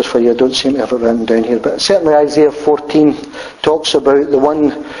scripture for you. I don't seem to have it written down here. But certainly Isaiah 14 talks about the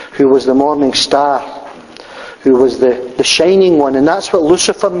one who was the morning star, who was the shining one. And that's what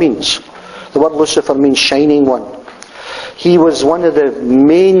Lucifer means. The word Lucifer means shining one. He was one of the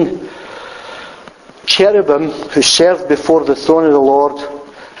main cherubim who served before the throne of the Lord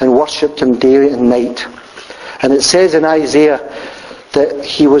and worshipped him day and night. And it says in Isaiah that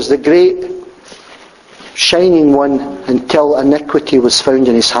he was the great shining one until iniquity was found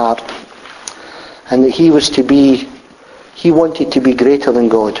in his heart, and that he wanted to be greater than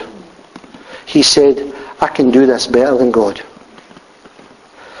God. He said, I can do this better than God.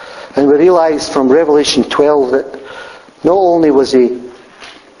 And we realise from Revelation 12 that not only was he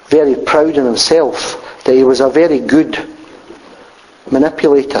very proud in himself, that he was a very good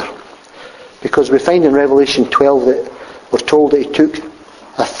manipulator, because we find in Revelation 12 that we're told that he took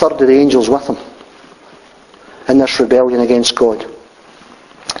a third of the angels with him in this rebellion against God.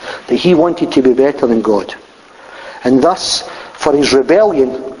 That he wanted to be better than God. And thus, for his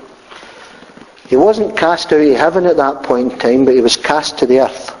rebellion, he wasn't cast out of heaven at that point in time, but he was cast to the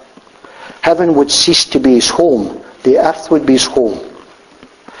earth. Heaven would cease to be his home. The earth would be his home.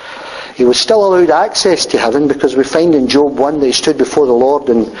 He was still allowed access to heaven, because we find in Job 1 that he stood before the Lord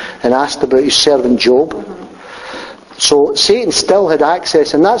and asked about his servant Job. So Satan still had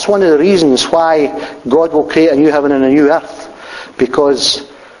access, and that's one of the reasons why God will create a new heaven and a new earth,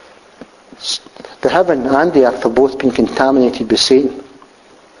 because the heaven and the earth have both been contaminated by Satan.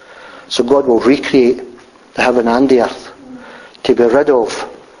 So God will recreate the heaven and the earth to be rid of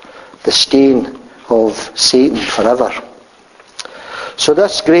the stain of Satan forever. So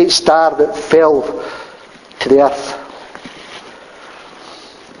this great star that fell to the earth,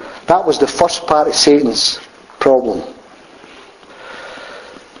 that was the first part of Satan's problem.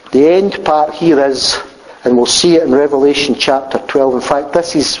 The end part here is, and we'll see it in Revelation chapter 12. In fact,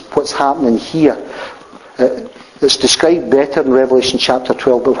 this is what's happening here. It's described better in Revelation chapter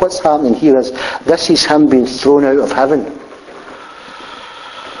 12, but what's happening here is, this is him being thrown out of heaven.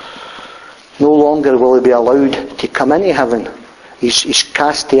 No longer will he be allowed to come into heaven. He's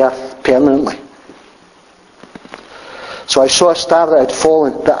cast to earth permanently. So I saw a star that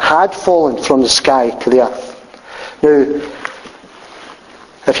had fallen from the sky to the earth. Now,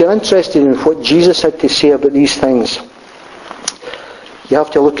 if you're interested in what Jesus had to say about these things, you have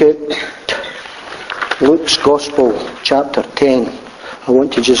to look at Luke's Gospel, chapter 10. I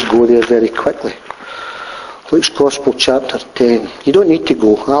want to just go there very quickly. Luke's Gospel, chapter 10. You don't need to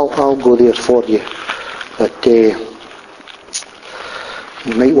go. I'll go there for you. But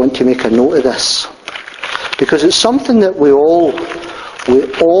you might want to make a note of this. Because it's something that we all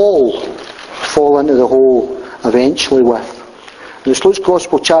fall into the hole eventually with. And it's Luke's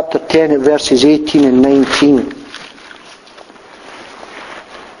Gospel chapter 10 at verses 18 and 19. In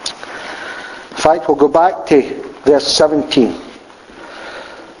fact, we'll go back to verse 17.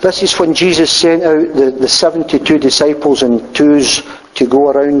 This is when Jesus sent out the 72 disciples in twos to go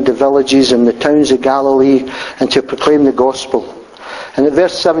around the villages and the towns of Galilee and to proclaim the gospel. And at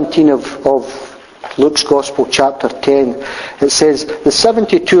verse 17 of Luke's Gospel chapter 10, it says, the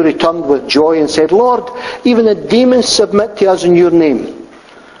 72 returned with joy and said, Lord, even the demons submit to us in your name.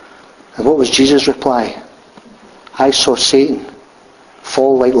 And what was Jesus' reply? I saw Satan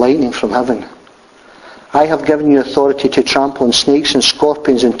fall like lightning from heaven. I have given you authority to trample on snakes and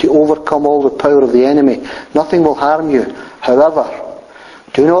scorpions and to overcome all the power of the enemy. Nothing will harm you. However,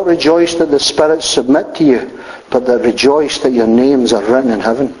 do not rejoice that the spirits submit to you, but that rejoice that your names are written in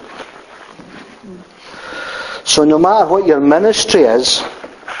heaven. So no matter what your ministry is,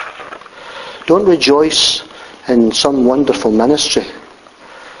 don't rejoice in some wonderful ministry.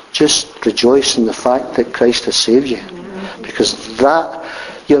 Just rejoice in the fact that Christ has saved you. Because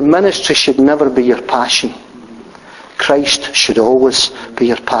your ministry should never be your passion. Christ should always be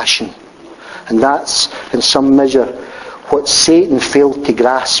your passion. And that's, in some measure, what Satan failed to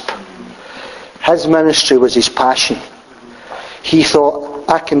grasp. His ministry was his passion. He thought,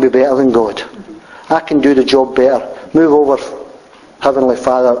 I can be better than God. I can do the job better. Move over, Heavenly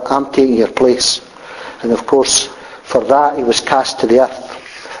Father, I'm taking your place. And of course, for that he was cast to the earth.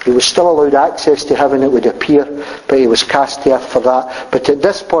 He was still allowed access to heaven, it would appear, but he was cast to earth for that. But at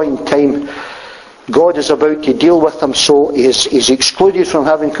this point in time, God is about to deal with him, so he's excluded from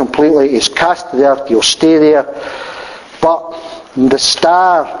heaven completely. He's cast to the earth, he'll stay there. But the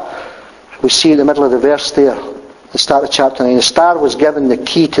star, we see in the middle of the verse there, the start of chapter 9, the star was given the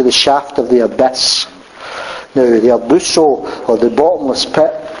key to the shaft of the abyss. Now, the abuso, or the bottomless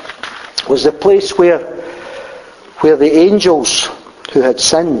pit, was the place where the angels who had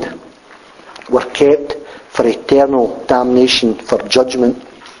sinned were kept for eternal damnation, for judgment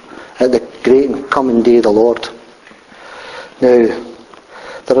at the great and coming day of the Lord. Now,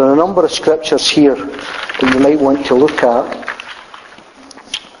 there are a number of scriptures here that you might want to look at.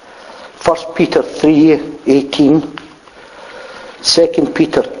 1 Peter 3:18, 2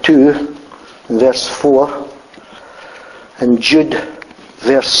 Peter 2, verse 4, and Jude,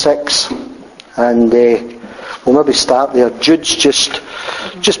 verse 6. And we'll maybe start there. Jude's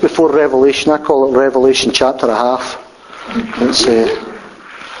just before Revelation. I call it Revelation chapter and a half. Let's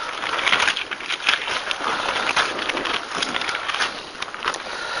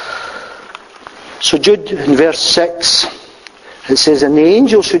So Jude in verse 6, it says, and the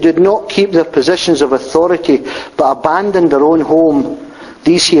angels who did not keep their positions of authority but abandoned their own home,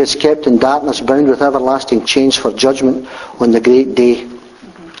 these he has kept in darkness, bound with everlasting chains for judgment on the great day.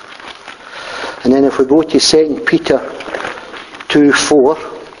 And then if we go to 2 Peter 2:4,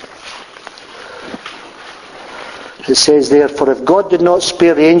 it says there, for if God did not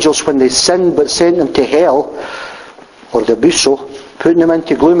spare the angels when they sinned, but sent them to hell, or the abuso, putting them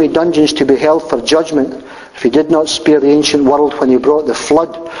into gloomy dungeons to be held for judgment, if he did not spare the ancient world when he brought the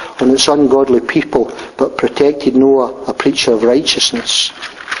flood on its ungodly people, but protected Noah, a preacher of righteousness.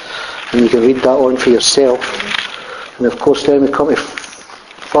 And you can read that on for yourself. And of course then we come to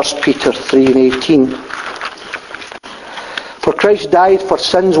 1 Peter 3:18. For Christ died for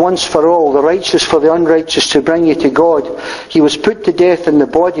sins once for all, the righteous for the unrighteous, to bring you to God. He was put to death in the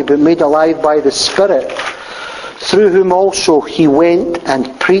body, but made alive by the Spirit, through whom also he went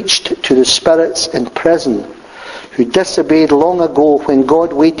and preached to the spirits in prison, who disobeyed long ago when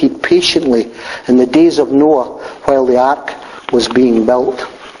God waited patiently in the days of Noah while the ark was being built.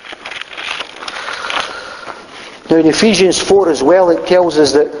 Now in Ephesians 4 as well, it tells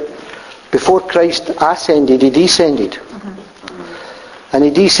us that before Christ ascended, he descended. And he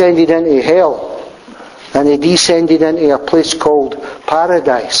descended into hell. And he descended into a place called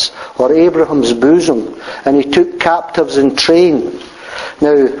paradise, or Abraham's bosom. And he took captives in train.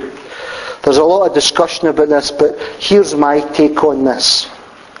 Now, there's a lot of discussion about this, but here's my take on this.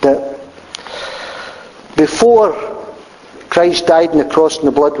 That before Christ died on the cross and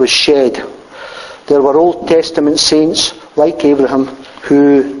the blood was shed, there were Old Testament saints like Abraham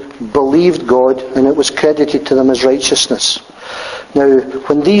who believed God, and it was credited to them as righteousness. Now,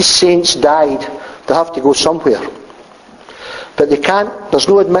 when these saints died, they have to go somewhere. But they can't, there's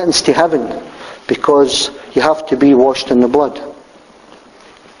no admittance to heaven, because you have to be washed in the blood.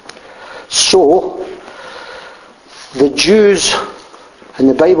 So, the Jews, and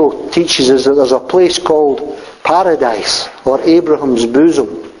the Bible teaches us that there's a place called paradise, or Abraham's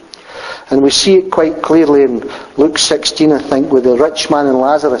bosom. And we see it quite clearly in Luke 16, I think, with the rich man and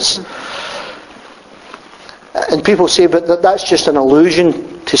Lazarus. And people say, but that's just an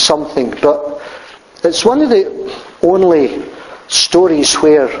allusion to something. But it's one of the only stories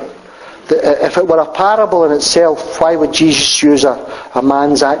where, if it were a parable in itself, why would Jesus use a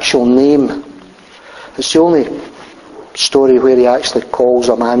man's actual name? It's the only story where he actually calls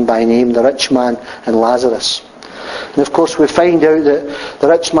a man by name, the rich man and Lazarus. And of course we find out that the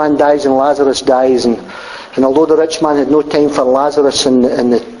rich man dies and Lazarus dies, and although the rich man had no time for Lazarus in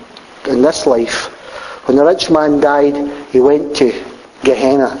this life, when the rich man died, he went to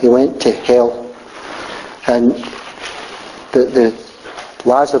Gehenna, he went to hell. And the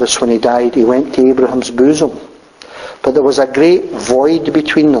Lazarus, when he died, he went to Abraham's bosom. But there was a great void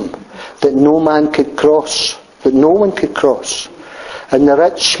between them that no man could cross, that no one could cross. And the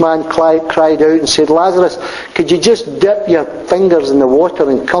rich man cried out and said, Lazarus, could you just dip your fingers in the water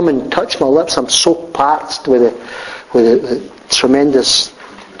and come and touch my lips? I'm so parched with the tremendous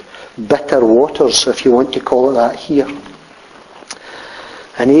bitter waters, if you want to call it that here.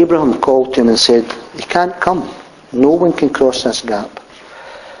 And Abraham called to him and said, you can't come. No one can cross this gap.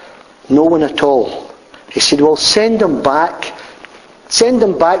 No one at all. He said, well, send him back. Send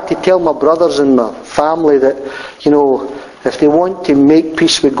him back to tell my brothers and my family that, if they want to make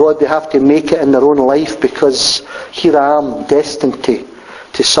peace with God, they have to make it in their own life, because here I am, destined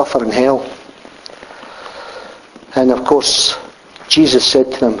to suffer in hell. And of course, Jesus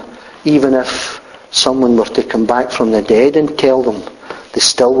said to them, even if someone were to come back from the dead and tell them, they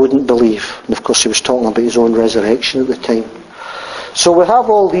still wouldn't believe. And of course he was talking about his own resurrection at the time. So we have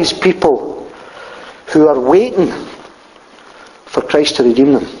all these people who are waiting for Christ to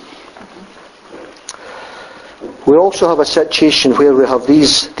redeem them. We also have a situation where we have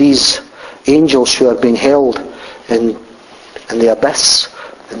these angels who are being held in the abyss,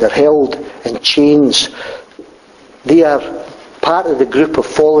 and they're held in chains. They are part of the group of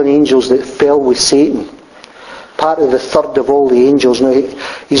fallen angels that fell with Satan. Part of the third of all the angels. Now,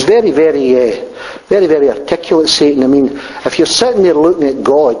 he's very, very articulate, Satan. I mean, if you're sitting there looking at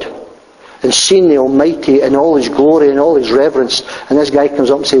God and seeing the Almighty in all His glory and all His reverence, and this guy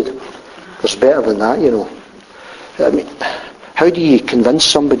comes up and says, there's better than that, I mean, how do you convince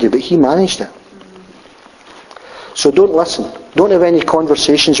somebody? But he managed it. So don't listen. Don't have any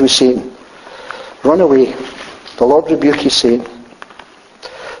conversations with Satan. Run away. The Lord rebuke you, Satan.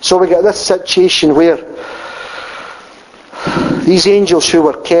 So we get this situation where these angels who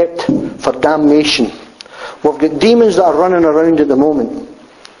were kept for damnation, we've got demons that are running around at the moment,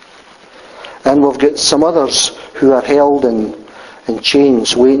 and we've got some others who are held in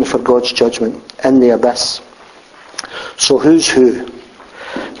chains waiting for God's judgment in the abyss. So who's who?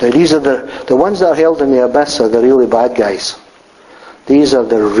 Now these are the ones that are held in the abyss are the really bad guys. These are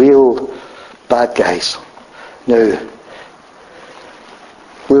the real bad guys. Now,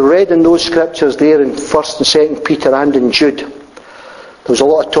 we read in those scriptures there in 1st and 2nd Peter and in Jude, there was a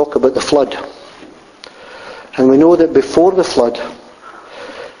lot of talk about the flood. And we know that before the flood,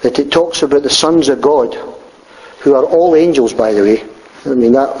 that it talks about the sons of God, who are all angels, by the way.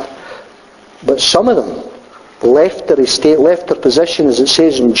 But some of them left their estate, left their position, as it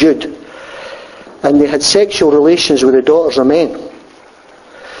says in Jude, and they had sexual relations with the daughters of men.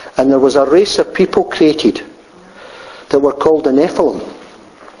 And there was a race of people created that were called the Nephilim.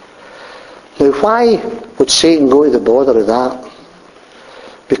 Now, why would Satan go to the bother of that?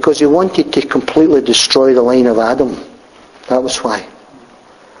 Because he wanted to completely destroy the line of Adam. That was why.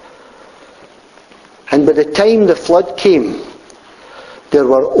 And by the time the flood came, there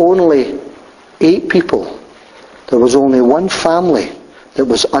were only 8 people. There was only one family that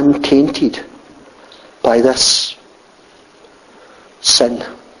was untainted by this sin.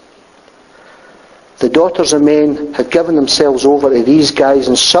 The daughters of men had given themselves over to these guys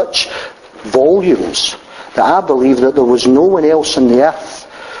in such volumes that I believe that there was no one else on the earth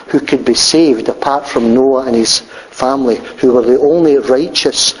who could be saved apart from Noah and his family, who were the only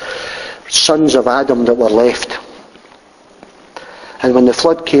righteous sons of Adam that were left. And when the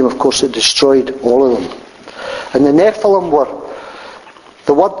flood came, of course, it destroyed all of them. And the Nephilim were,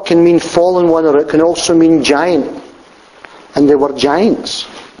 the word can mean fallen one, or it can also mean giant. And they were giants.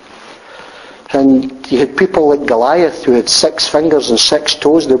 And you had people like Goliath who had 6 fingers and 6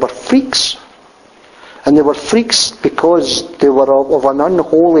 toes. They were freaks. And they were freaks because they were of an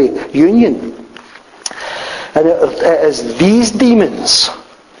unholy union. And it is these demons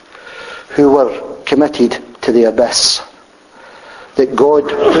who were committed to the abyss, that God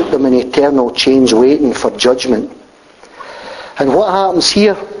put them in eternal chains waiting for judgment. And what happens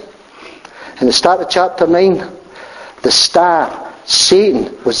here? In the start of chapter 9, the star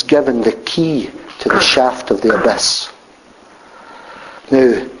Satan was given the key to the shaft of the abyss.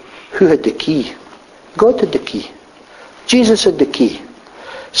 Now, who had the key? God had the key. Jesus had the key.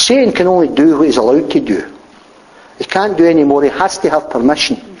 Satan can only do what he's allowed to do. He can't do any more. He has to have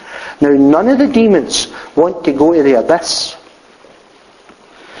permission. Now, none of the demons want to go to the abyss.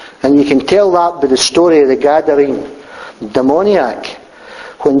 And you can tell that by the story of the Gadarene demoniac.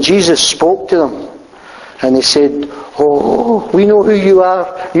 When Jesus spoke to them, and they said, "Oh, we know who you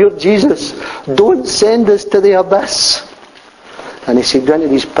are. You're Jesus. Don't send us to the abyss." And he said, "Go into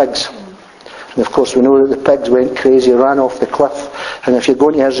these pigs." And of course we know that the pigs went crazy, ran off the cliff. And if you're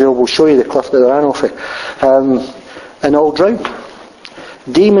going to Israel, we'll show you the cliff that they ran off it. And all drowned.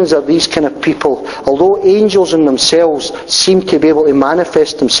 Demons are these kind of people. Although angels in themselves seem to be able to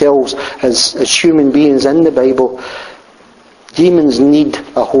manifest themselves as human beings in the Bible, demons need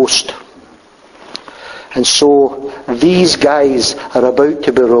a host. And so these guys are about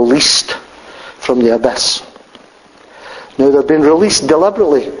to be released from the abyss. Now they're being released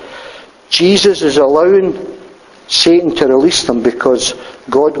deliberately. Jesus is allowing Satan to release them because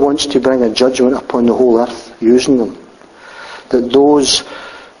God wants to bring a judgment upon the whole earth using them. That those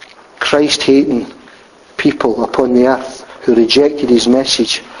Christ-hating people upon the earth who rejected his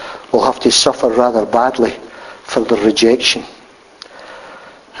message will have to suffer rather badly for their rejection.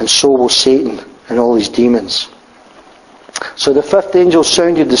 And so will Satan and all his demons. So the fifth angel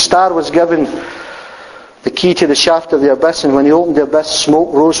sounded, the star was given the key to the shaft of the abyss, and when he opened the abyss,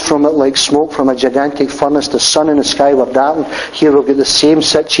 smoke rose from it like smoke from a gigantic furnace. The sun and the sky were darkened. Here we've got the same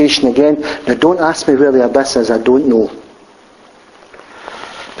situation again. Now don't ask me where the abyss is, I don't know.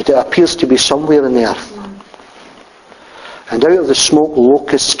 But it appears to be somewhere in the earth. And out of the smoke,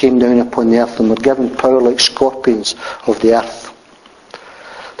 locusts came down upon the earth and were given power like scorpions of the earth.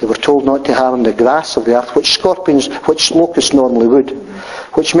 They were told not to harm the grass of the earth, which locusts normally would.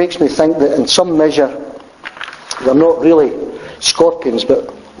 Which makes me think that in some measure, they're not really scorpions,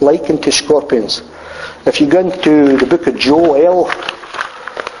 but likened to scorpions. If you go into the book of Joel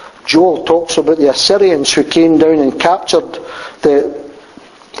talks about the Assyrians who came down and captured the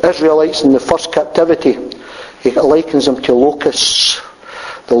Israelites in the first captivity. He likens them to locusts.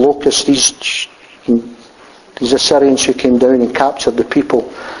 The locusts, these Assyrians who came down and captured the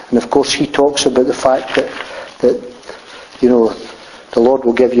people. And of course he talks about the fact that the Lord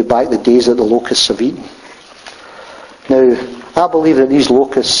will give you back the days that the locusts have eaten. Now, I believe that these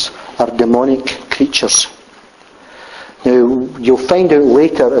locusts are demonic creatures. Now, you'll find out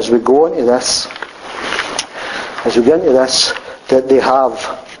later as we go into this, that they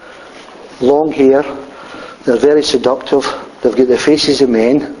have long hair, they're very seductive, they've got the faces of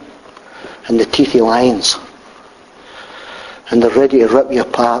men, and the teeth of lions. And they're ready to rip you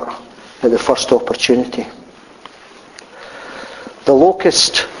apart at the first opportunity. The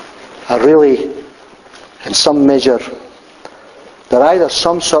locusts are really, in some measure, they're either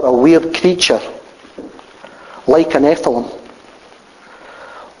some sort of weird creature, like an Nephilim,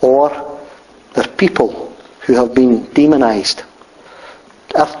 or they're people who have been demonized,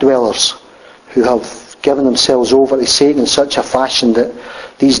 earth dwellers who have given themselves over to Satan in such a fashion that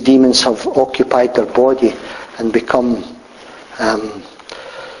these demons have occupied their body and become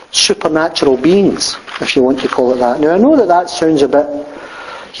supernatural beings, if you want to call it that. Now I know that sounds a bit,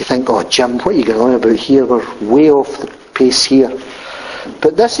 you think, "Oh Jim, what are you going on about here? We're way off the pace here."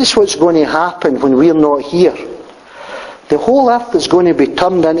 But this is what's going to happen when we're not here. The whole earth is going to be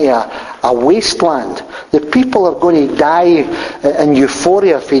turned into a wasteland. The people are going to die in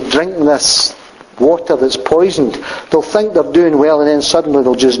euphoria if they drink this water that's poisoned. They'll think they're doing well, and then suddenly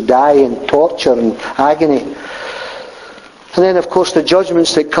they'll just die in torture and agony. And then of course the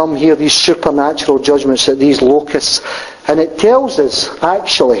judgments that come here, these supernatural judgments that these locusts, and it tells us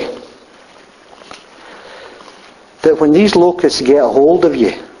actually that when these locusts get a hold of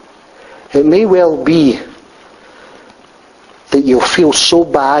you, it may well be that you'll feel so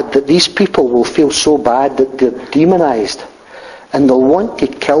bad, that these people will feel so bad that they're demonized, and they'll want to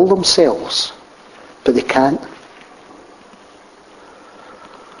kill themselves, but they can't.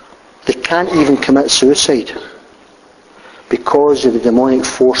 They can't even commit suicide because of the demonic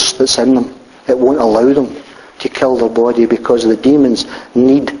force that's in them. It won't allow them to kill their body because the demons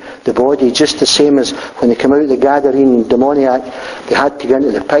need the body, just the same as when they come out of the Gadarene demoniac, they had to go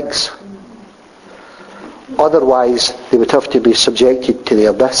into the pigs. Otherwise they would have to be subjected to the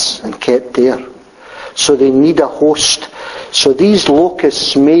abyss and kept there. So they need a host. So these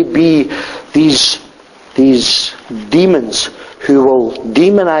locusts may be these these demons who will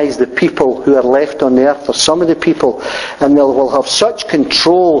demonize the people who are left on the earth, or some of the people, and they will have such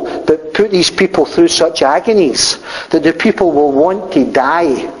control but put these people through such agonies that the people will want to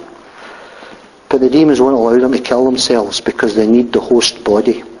die. But the demons won't allow them to kill themselves because they need the host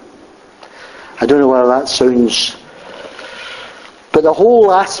body. I don't know whether that sounds... But the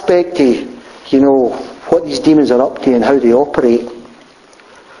whole aspect of, what these demons are up to and how they operate,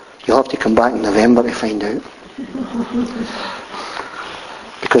 you'll have to come back in November to find out.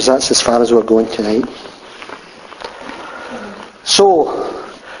 Because that's as far as we're going tonight. So,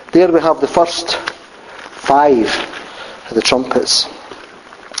 there we have the first 5 of the trumpets.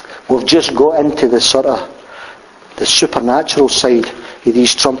 We've just got into the supernatural side of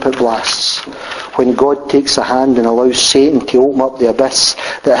these trumpet blasts. When God takes a hand and allows Satan to open up the abyss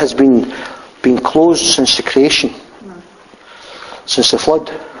that has been closed since the creation. Since the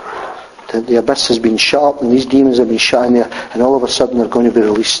flood. The abyss has been shut up and these demons have been shut in there, and all of a sudden they're going to be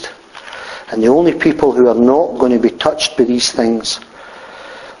released. And the only people who are not going to be touched by these things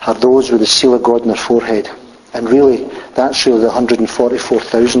are those with the seal of God in their forehead. And really, that's really the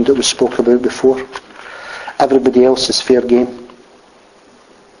 144,000 that we spoke about before. Everybody else is fair game.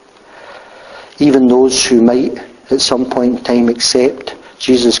 Even those who might at some point in time accept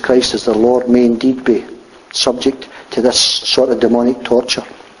Jesus Christ as their Lord may indeed be subject to this sort of demonic torture.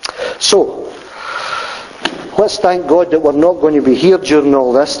 So, let's thank God that we're not going to be here during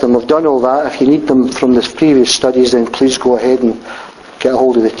all this, and we've done all that. If you need them from the previous studies, then please go ahead and get a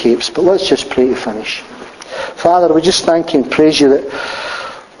hold of the tapes. But let's just pray to finish. Father, we just thank you and praise you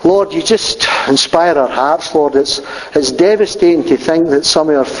that, Lord, you just inspire our hearts, Lord. It's devastating to think that some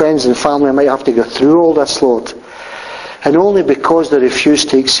of our friends and family might have to go through all this, Lord. And only because they refuse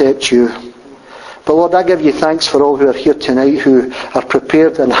to accept you. But Lord, I give you thanks for all who are here tonight who are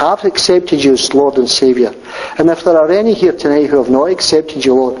prepared and have accepted you as Lord and Saviour. And if there are any here tonight who have not accepted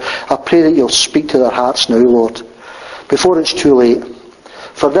you, Lord, I pray that you'll speak to their hearts now, Lord, before it's too late.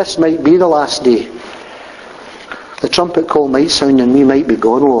 For this might be the last day. The trumpet call might sound and we might be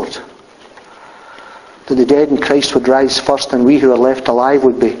gone, Lord. That the dead in Christ would rise first and we who are left alive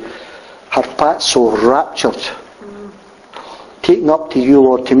would be harpazo, raptured, taken up to you,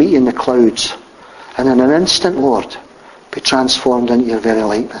 Lord, to meet you in the clouds. And in an instant, Lord, be transformed into your very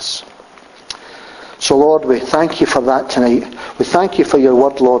likeness. So, Lord, we thank you for that tonight. We thank you for your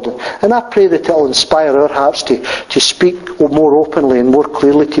word, Lord. And I pray that it will inspire our hearts to speak more openly and more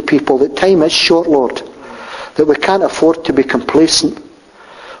clearly to people that time is short, Lord. That we can't afford to be complacent.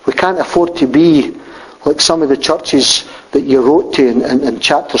 We can't afford to be like some of the churches that you wrote to in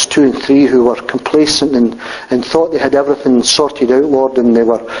chapters 2 and 3 who were complacent and thought they had everything sorted out, Lord, and they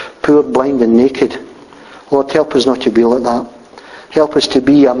were poor, blind and naked. Lord, help us not to be like that. Help us to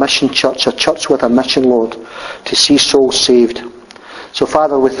be a mission church, a church with a mission, Lord, to see souls saved. So,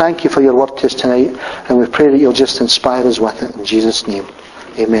 Father, we thank you for your word to us tonight, and we pray that you'll just inspire us with it. In Jesus' name,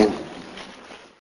 amen.